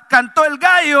hablaba, cantó el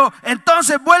gallo.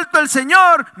 Entonces, vuelto el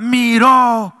Señor,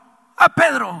 miró a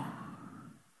Pedro.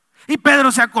 Y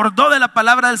Pedro se acordó de la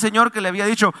palabra del Señor que le había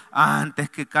dicho antes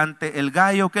que cante el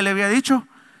gallo. ¿Qué le había dicho?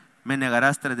 Me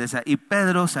negarás 3 veces. Y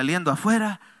Pedro, saliendo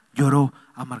afuera, lloró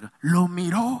amarga. Lo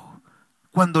miró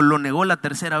cuando lo negó la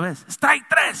tercera vez. Strike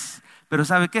 3. Pero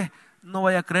 ¿sabe qué? No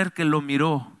vaya a creer que lo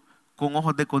miró con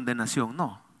ojos de condenación.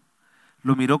 No.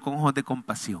 Lo miró con ojos de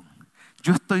compasión.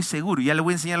 Yo estoy seguro, y ya le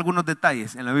voy a enseñar algunos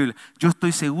detalles en la Biblia. Yo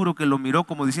estoy seguro que lo miró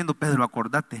como diciendo: Pedro,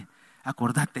 acordate,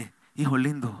 hijo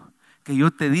lindo, que yo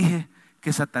te dije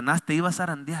que Satanás te iba a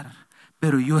zarandear,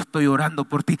 pero yo estoy orando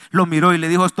por ti. Lo miró y le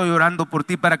dijo: estoy orando por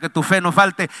ti para que tu fe no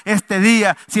falte este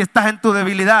día. Si estás en tu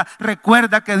debilidad,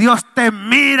 recuerda que Dios te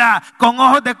mira con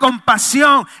ojos de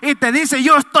compasión y te dice: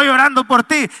 yo estoy orando por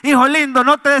ti. Hijo lindo,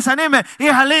 no te desanimes.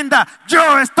 Hija linda,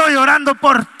 yo estoy orando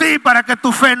por ti para que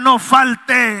tu fe no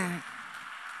falte.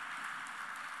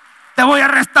 Te voy a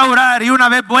restaurar, y una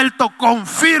vez vuelto,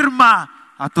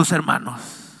 confirma a tus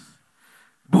hermanos.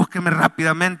 Búsqueme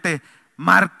rápidamente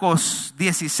Marcos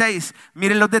 16.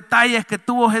 Miren los detalles que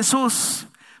tuvo Jesús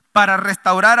para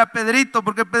restaurar a Pedrito,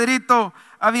 porque Pedrito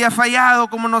había fallado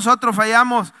como nosotros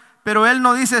fallamos, pero él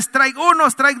no dice strike 1,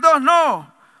 strike 2,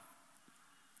 no.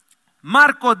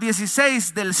 Marcos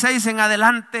 16, del 6 en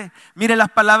adelante, mire las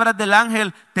palabras del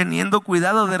ángel teniendo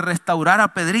cuidado de restaurar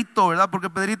a Pedrito, ¿verdad? Porque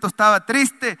Pedrito estaba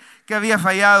triste que había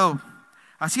fallado.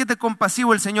 Así es de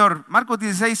compasivo el Señor. Marcos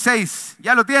 16, 6,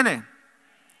 ¿ya lo tiene?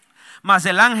 Mas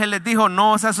el ángel les dijo: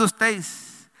 no os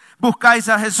asustéis, buscáis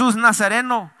a Jesús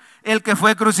Nazareno, el que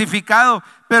fue crucificado,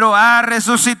 pero ha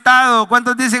resucitado.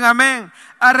 ¿Cuántos dicen amén?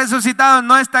 Ha resucitado,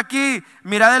 no está aquí.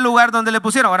 Mirad el lugar donde le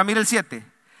pusieron. Ahora mire el 7.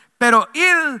 Pero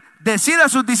id, decid a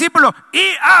sus discípulos y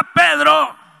a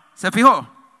Pedro. ¿Se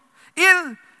fijó?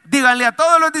 Id, díganle a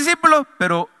todos los discípulos,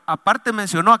 pero aparte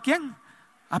mencionó ¿a quién?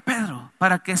 A Pedro,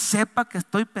 para que sepa que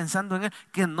estoy pensando en él,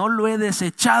 que no lo he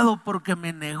desechado porque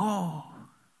me negó.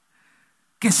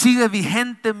 Que sigue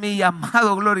vigente mi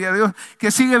llamado, gloria a Dios,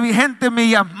 que sigue vigente mi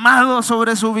llamado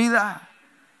sobre su vida.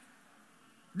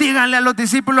 Díganle a los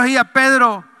discípulos y a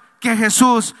Pedro que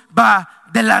Jesús va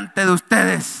delante de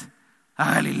ustedes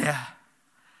a Galilea.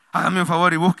 Hágame un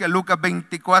favor y busque Lucas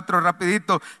 24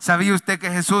 rapidito. ¿Sabía usted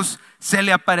que Jesús se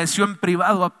le apareció en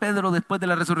privado a Pedro después de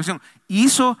la resurrección?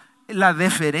 Hizo la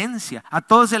deferencia. A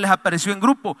todos se les apareció en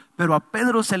grupo, pero a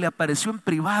Pedro se le apareció en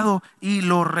privado y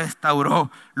lo restauró.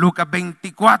 Lucas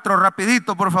 24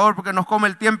 rapidito, por favor, porque nos come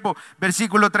el tiempo.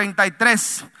 Versículo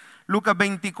 33. Lucas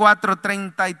 24,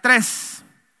 33.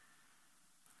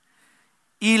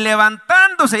 Y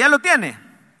levantándose, ¿ya lo tiene?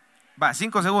 Va,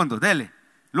 5 segundos, dele.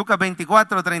 Lucas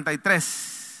 24,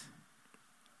 33.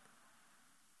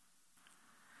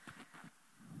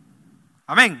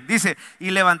 Amén. Dice: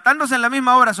 y levantándose en la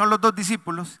misma hora, son los 2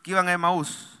 discípulos que iban a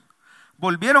Emaús,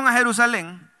 volvieron a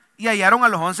Jerusalén y hallaron a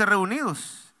los 11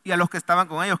 reunidos y a los que estaban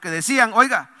con ellos, que decían: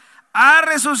 oiga, ha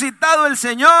resucitado el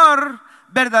Señor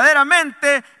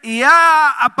verdaderamente y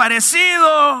ha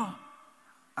aparecido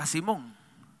a Simón.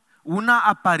 Una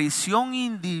aparición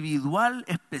individual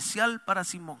especial para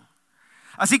Simón.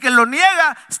 Así que lo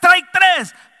niega, strike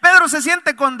 3. Pedro se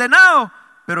siente condenado,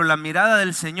 pero la mirada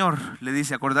del Señor le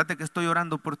dice: acordate que estoy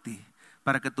orando por ti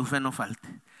para que tu fe no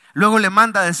falte. Luego le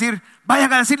manda a decir: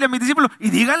 vayan a decirle a mis discípulos y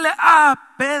díganle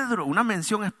a Pedro, una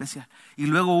mención especial. Y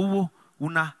luego hubo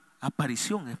una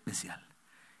aparición especial.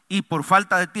 Y por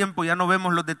falta de tiempo ya no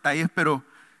vemos los detalles, pero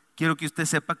quiero que usted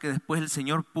sepa que después el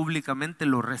Señor públicamente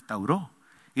lo restauró.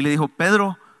 Y le dijo: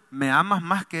 Pedro, ¿me amas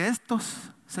más que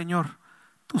estos? Señor,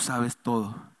 tú sabes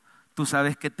todo. Tú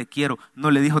sabes que te quiero.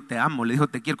 No le dijo te amo, le dijo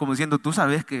te quiero, como diciendo: tú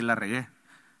sabes que la regué.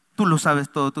 Tú lo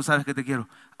sabes todo, tú sabes que te quiero.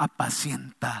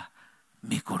 Apacienta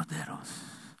mis corderos.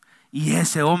 Y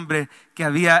ese hombre que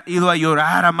había ido a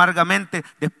llorar amargamente,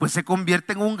 después se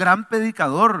convierte en un gran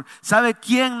predicador. ¿Sabe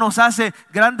quién nos hace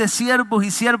grandes siervos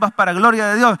y siervas para gloria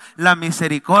de Dios? La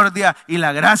misericordia y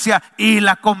la gracia y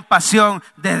la compasión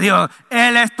de Dios.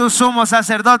 Él es tu sumo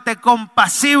sacerdote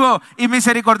compasivo y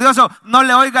misericordioso. No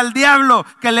le oiga al diablo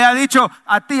que le ha dicho: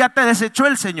 a ti ya te desechó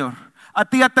el Señor. A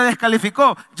ti ya te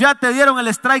descalificó, ya te dieron el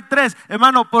strike 3,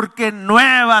 hermano, porque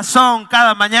nuevas son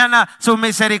cada mañana sus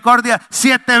misericordias.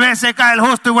 7 veces cae el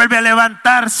justo y vuelve a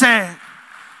levantarse.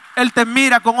 Él te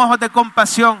mira con ojos de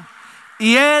compasión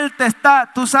y Él te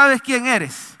está, tú sabes quién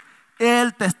eres.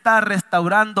 Él te está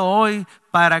restaurando hoy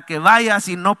para que vayas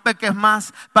y no peques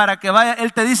más, para que vayas.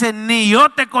 Él te dice: ni yo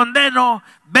te condeno,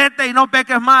 vete y no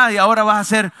peques más. Y ahora vas a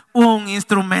ser un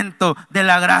instrumento de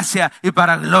la gracia y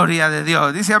para gloria de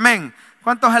Dios. Dice amén.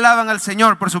 ¿Cuántos alaban al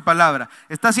Señor por su palabra?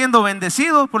 ¿Está siendo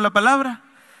bendecido por la palabra?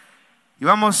 Y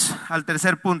vamos al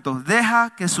tercer punto.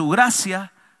 Deja que su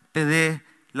gracia te dé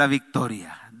la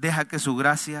victoria. Deja que su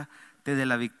gracia te dé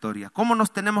la victoria. ¿Cómo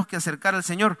nos tenemos que acercar al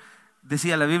Señor?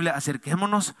 Decía la Biblia,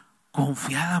 acerquémonos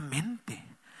confiadamente.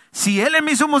 Si Él es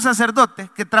mi sumo sacerdote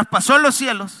que traspasó los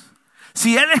cielos,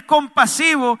 si Él es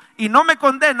compasivo y no me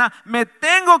condena, me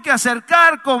tengo que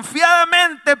acercar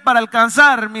confiadamente para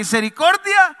alcanzar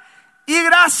misericordia y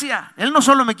gracia. Él no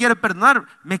solo me quiere perdonar,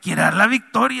 me quiere dar la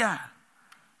victoria.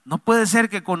 No puede ser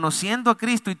que conociendo a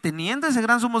Cristo y teniendo ese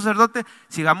gran sumo sacerdote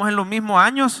sigamos en los mismos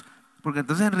años, porque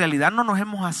entonces en realidad no nos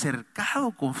hemos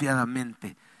acercado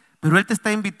confiadamente. Pero Él te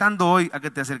está invitando hoy a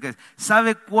que te acerques.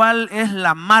 ¿Sabe cuál es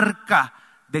la marca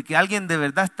de que alguien de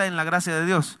verdad está en la gracia de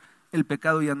Dios? El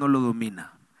pecado ya no lo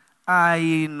domina.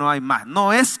 Ahí no hay más.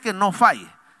 No es que no falle,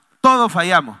 todos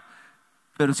fallamos.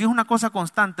 Pero si es una cosa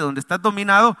constante donde estás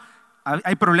dominado,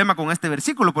 hay problema con este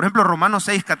versículo. Por ejemplo, Romanos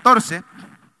 6:14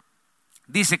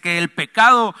 dice que el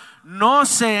pecado no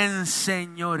se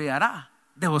enseñoreará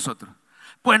de vosotros.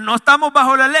 Pues no estamos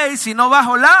bajo la ley, sino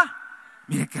bajo la...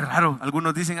 Mire qué raro,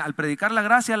 algunos dicen al predicar la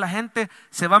gracia la gente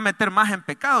se va a meter más en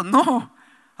pecado. No,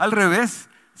 al revés.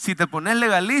 Si te pones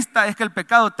legalista es que el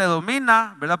pecado te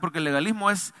domina, ¿verdad? Porque el legalismo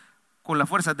es con las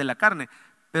fuerzas de la carne.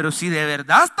 Pero si de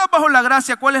verdad estás bajo la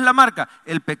gracia, ¿cuál es la marca?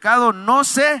 El pecado no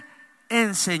se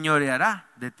enseñoreará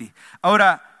de ti.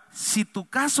 Ahora, si tu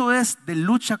caso es de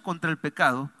lucha contra el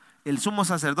pecado, el sumo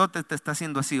sacerdote te está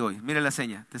haciendo así hoy. Mire la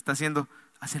seña, te está haciendo,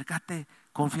 acércate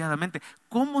confiadamente.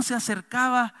 ¿Cómo se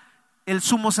acercaba el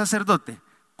sumo sacerdote?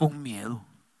 Con miedo,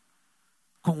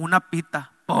 con una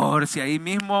pita, por si ahí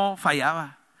mismo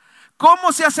fallaba.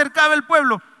 ¿Cómo se acercaba el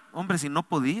pueblo? Hombre, si no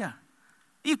podía.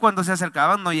 Y cuando se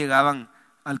acercaban no llegaban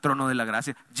al trono de la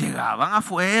gracia, llegaban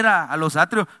afuera, a los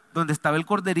atrios, donde estaba el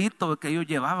corderito que ellos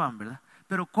llevaban, ¿verdad?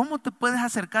 Pero ¿cómo te puedes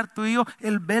acercar tú y yo?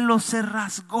 El velo se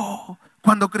rasgó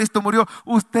cuando Cristo murió.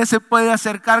 Usted se puede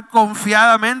acercar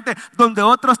confiadamente. Donde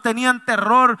otros tenían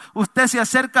terror, usted se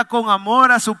acerca con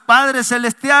amor a su Padre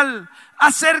Celestial.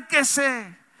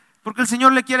 Acérquese, porque el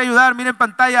Señor le quiere ayudar. Mire en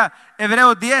pantalla,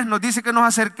 Hebreos 10 nos dice que nos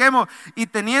acerquemos. Y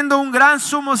teniendo un gran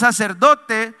sumo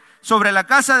sacerdote sobre la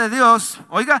casa de Dios,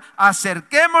 oiga,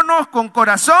 acerquémonos con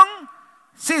corazón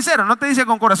sincero. No te dice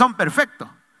con corazón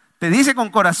perfecto, te dice con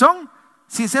corazón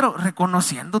sincero,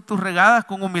 reconociendo tus regadas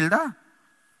con humildad,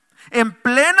 en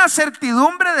plena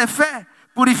certidumbre de fe,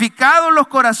 purificados los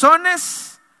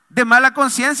corazones de mala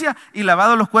conciencia y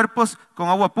lavados los cuerpos con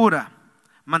agua pura.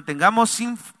 Mantengamos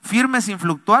firmes sin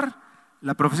fluctuar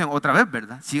la profesión. Otra vez,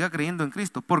 ¿verdad? Siga creyendo en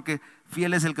Cristo, porque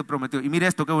fiel es el que prometió. Y mire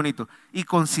esto, qué bonito. Y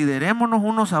considerémonos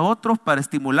unos a otros para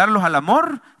estimularlos al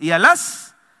amor y a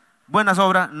las buenas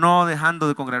obras, no dejando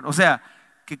de congregar. O sea,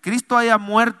 que Cristo haya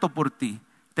muerto por ti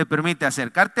te permite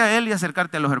acercarte a Él y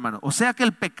acercarte a los hermanos. O sea que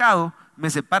el pecado me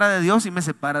separa de Dios y me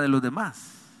separa de los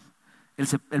demás.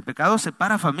 El pecado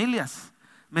separa familias,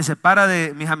 me separa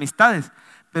de mis amistades.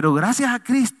 Pero gracias a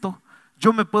Cristo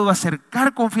yo me puedo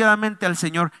acercar confiadamente al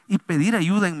Señor y pedir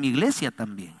ayuda en mi iglesia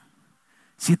también.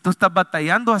 Si tú estás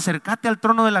batallando, acércate al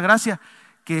trono de la gracia,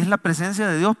 que es la presencia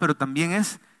de Dios, pero también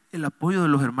es el apoyo de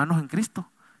los hermanos en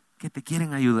Cristo que te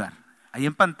quieren ayudar. Ahí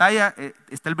en pantalla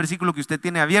está el versículo que usted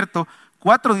tiene abierto,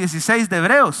 4:16 de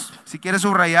Hebreos. Si quiere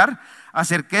subrayar,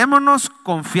 acerquémonos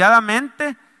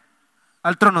confiadamente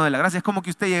al trono de la gracia. Es como que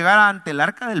usted llegara ante el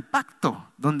arca del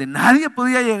pacto, donde nadie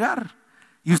podía llegar.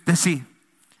 Y usted sí,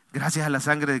 gracias a la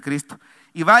sangre de Cristo.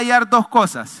 Y va a hallar dos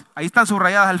cosas, ahí están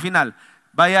subrayadas al final.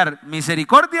 Va a hallar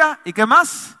misericordia y ¿qué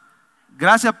más?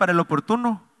 Gracia para el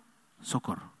oportuno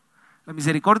socorro. La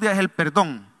misericordia es el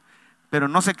perdón, pero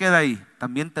no se queda ahí,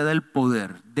 también te da el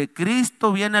poder. De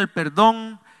Cristo viene el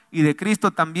perdón y de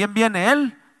Cristo también viene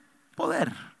el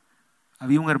poder.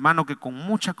 Había un hermano que con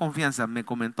mucha confianza me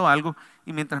comentó algo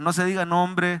y mientras no se diga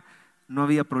nombre, no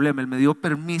había problema. Él me dio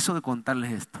permiso de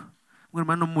contarles esto. Un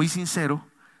hermano muy sincero,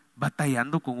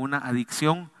 batallando con una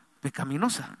adicción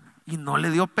pecaminosa y no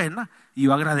le dio pena. Y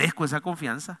yo agradezco esa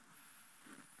confianza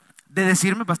de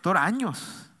decirme, pastor,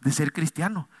 años de ser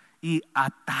cristiano y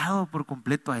atado por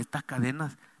completo a estas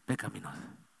cadenas pecaminosas.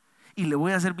 Y le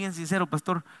voy a ser bien sincero,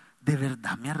 pastor, de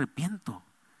verdad me arrepiento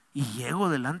y llego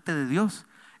delante de Dios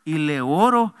y le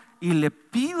oro y le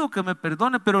pido que me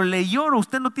perdone, pero le lloro.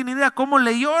 Usted no tiene idea cómo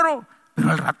le lloro,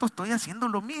 pero al rato estoy haciendo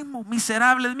lo mismo,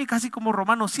 miserable de mí, casi como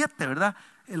Romanos 7, ¿verdad?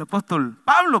 El apóstol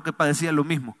Pablo que padecía lo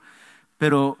mismo.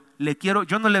 Pero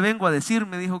yo no le vengo a decir,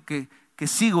 me dijo que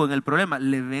sigo en el problema,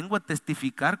 le vengo a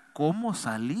testificar cómo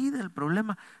salí del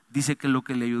problema. Dice que lo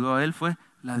que le ayudó a él fue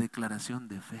la declaración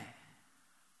de fe.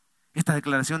 Esta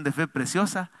declaración de fe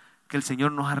preciosa que el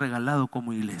Señor nos ha regalado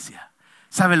como iglesia.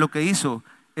 ¿Sabe lo que hizo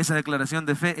esa declaración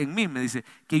de fe en mí? Me dice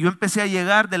que yo empecé a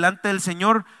llegar delante del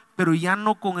Señor, pero ya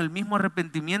no con el mismo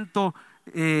arrepentimiento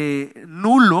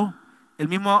nulo, el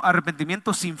mismo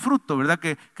arrepentimiento sin fruto, ¿verdad?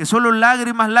 Que solo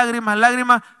lágrimas,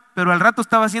 pero al rato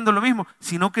estaba haciendo lo mismo,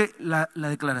 sino que la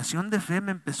declaración de fe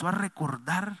me empezó a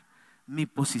recordar mi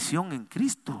posición en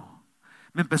Cristo.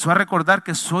 Me empezó a recordar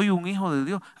que soy un hijo de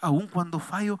Dios. Aun cuando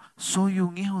fallo, soy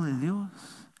un hijo de Dios.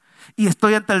 Y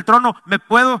estoy ante el trono, me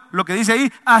puedo, lo que dice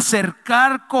ahí,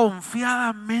 acercar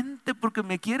confiadamente porque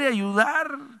me quiere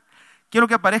ayudar. Quiero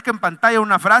que aparezca en pantalla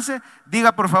una frase.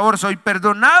 Diga por favor, soy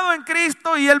perdonado en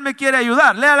Cristo y Él me quiere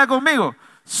ayudar. Léala conmigo.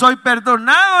 Soy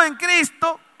perdonado en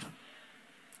Cristo.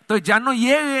 Entonces ya no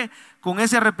llegue con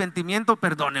ese arrepentimiento,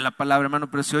 perdone la palabra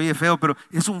hermano, pero se oye feo, pero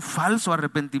es un falso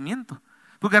arrepentimiento.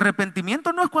 Porque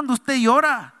arrepentimiento no es cuando usted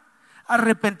llora.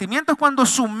 Arrepentimiento es cuando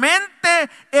su mente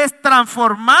es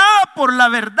transformada por la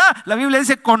verdad. La Biblia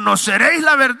dice, conoceréis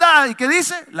la verdad. ¿Y qué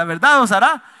dice? La verdad os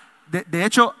hará. De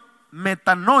hecho,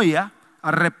 metanoia,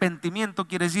 arrepentimiento,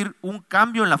 quiere decir un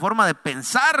cambio en la forma de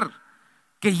pensar,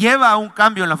 que lleva a un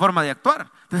cambio en la forma de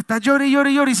actuar. Entonces estás llore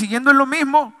y siguiendo en lo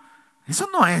mismo. Eso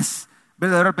no es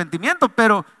verdadero arrepentimiento,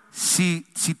 pero si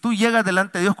tú llegas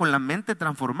delante de Dios con la mente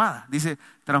transformada, dice,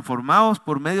 transformados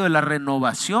por medio de la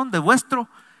renovación de vuestro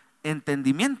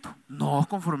entendimiento, no os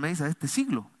conforméis a este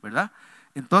siglo, ¿verdad?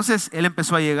 Entonces él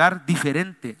empezó a llegar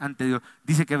diferente ante Dios.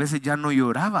 Dice que a veces ya no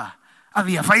lloraba,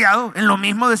 había fallado en lo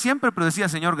mismo de siempre, pero decía,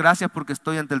 Señor, gracias porque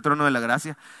estoy ante el trono de la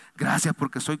gracia, gracias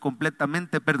porque soy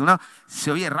completamente perdonado.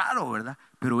 Se oye raro, ¿verdad?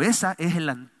 Pero ese es el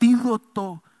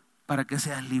antídoto para que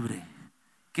seas libre,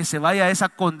 que se vaya esa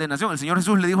condenación. El Señor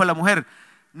Jesús le dijo a la mujer,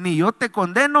 ni yo te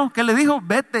condeno. ¿Qué le dijo?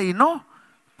 Vete y no.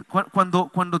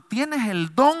 Cuando tienes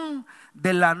el don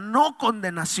de la no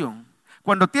condenación,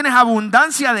 cuando tienes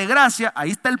abundancia de gracia,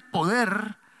 ahí está el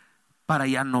poder para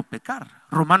ya no pecar.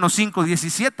 Romanos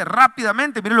 5:17,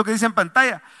 rápidamente, mire lo que dice en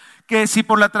pantalla, que si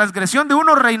por la transgresión de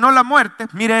uno reinó la muerte,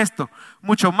 mire esto,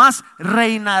 mucho más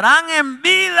reinarán en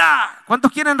vida.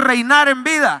 ¿Cuántos quieren reinar en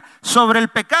vida? Sobre el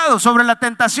pecado, sobre la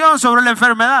tentación, sobre la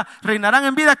enfermedad. ¿Reinarán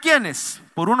en vida quiénes?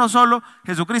 Por uno solo,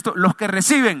 Jesucristo, los que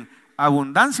reciben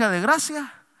abundancia de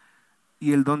gracia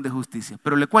y el don de justicia.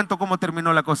 Pero le cuento cómo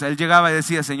terminó la cosa. Él llegaba y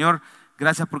decía, Señor,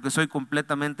 gracias porque soy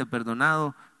completamente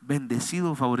perdonado,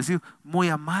 bendecido, favorecido, muy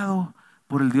amado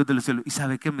por el Dios del cielo. ¿Y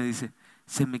sabe qué me dice?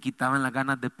 Se me quitaban las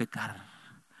ganas de pecar.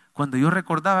 Cuando yo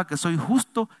recordaba que soy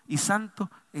justo y santo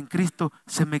en Cristo,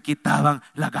 se me quitaban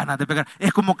las ganas de pecar.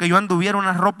 Es como que yo anduviera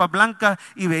unas ropas blancas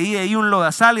y veía ahí un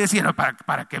lodazal y decía,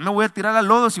 ¿para qué me voy a tirar al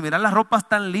lodo si mira las ropas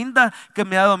tan lindas que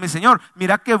me ha dado mi Señor?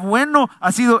 Mira qué bueno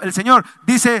ha sido el Señor.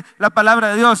 Dice la palabra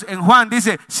de Dios en Juan,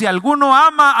 dice, si alguno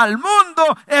ama al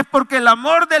mundo es porque el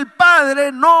amor del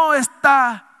Padre no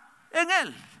está en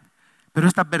él. Pero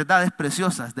estas verdades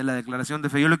preciosas de la declaración de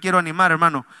fe, yo le quiero animar,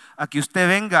 hermano, a que usted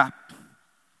venga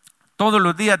todos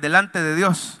los días delante de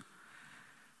Dios,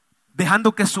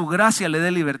 dejando que su gracia le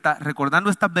dé libertad, recordando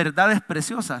estas verdades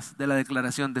preciosas de la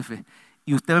declaración de fe.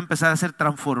 Y usted va a empezar a ser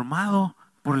transformado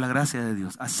por la gracia de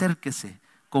Dios. Acérquese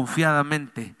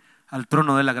confiadamente al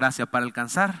trono de la gracia para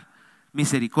alcanzar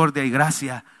misericordia y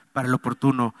gracia para el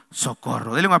oportuno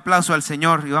socorro. Dele un aplauso al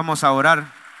Señor y vamos a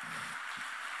orar.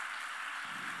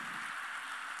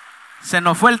 Se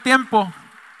nos fue el tiempo,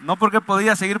 no porque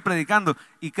podía seguir predicando,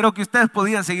 y creo que ustedes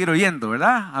podían seguir oyendo,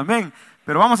 ¿verdad? Amén.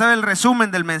 Pero vamos a ver el resumen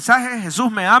del mensaje.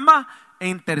 Jesús me ama e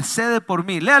intercede por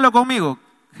mí. Léalo conmigo.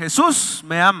 Jesús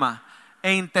me ama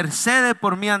e intercede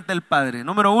por mí ante el Padre.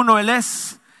 Número 1, Él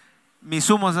es mi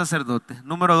sumo sacerdote.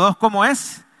 Número 2, ¿cómo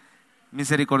es?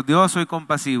 Misericordioso y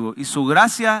compasivo. Y su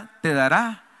gracia te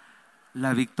dará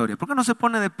la victoria. ¿Por qué no se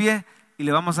pone de pie? Y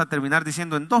le vamos a terminar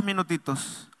diciendo en 2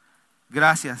 minutitos,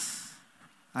 gracias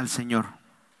al Señor.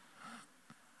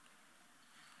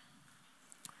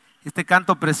 Este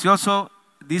canto precioso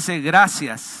dice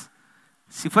gracias.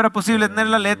 Si fuera posible tener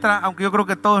la letra, aunque yo creo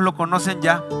que todos lo conocen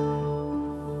ya.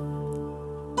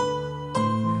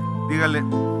 Dígale.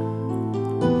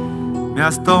 Me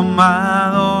has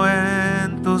tomado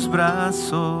en tus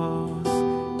brazos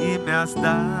y me has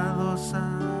dado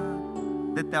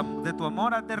de tu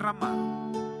amor has derramado.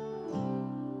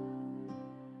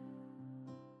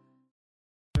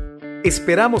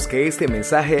 Esperamos que este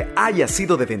mensaje haya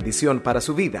sido de bendición para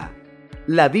su vida.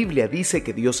 La Biblia dice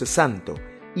que Dios es santo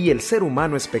y el ser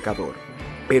humano es pecador,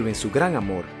 pero en su gran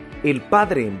amor, el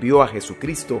Padre envió a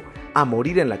Jesucristo a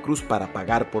morir en la cruz para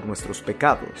pagar por nuestros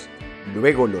pecados.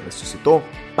 Luego lo resucitó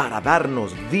para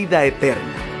darnos vida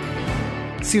eterna.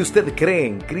 Si usted cree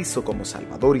en Cristo como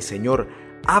Salvador y Señor,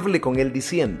 hable con Él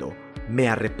diciendo, me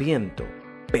arrepiento,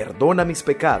 perdona mis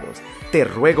pecados, te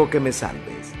ruego que me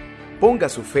salves. ponga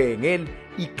su fe en Él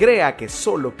y crea que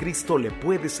solo Cristo le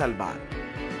puede salvar.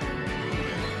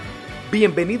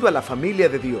 Bienvenido a la familia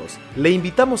de Dios. Le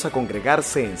invitamos a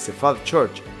congregarse en Cephal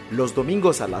Church los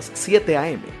domingos a las 7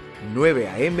 a.m., 9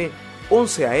 a.m.,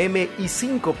 11 a.m. y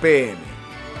 5 p.m.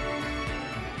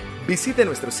 Visite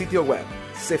nuestro sitio web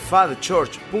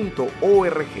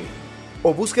cephadchurch.org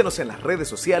o búsquenos en las redes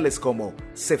sociales como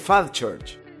Cephal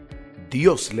Church.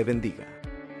 Dios le bendiga.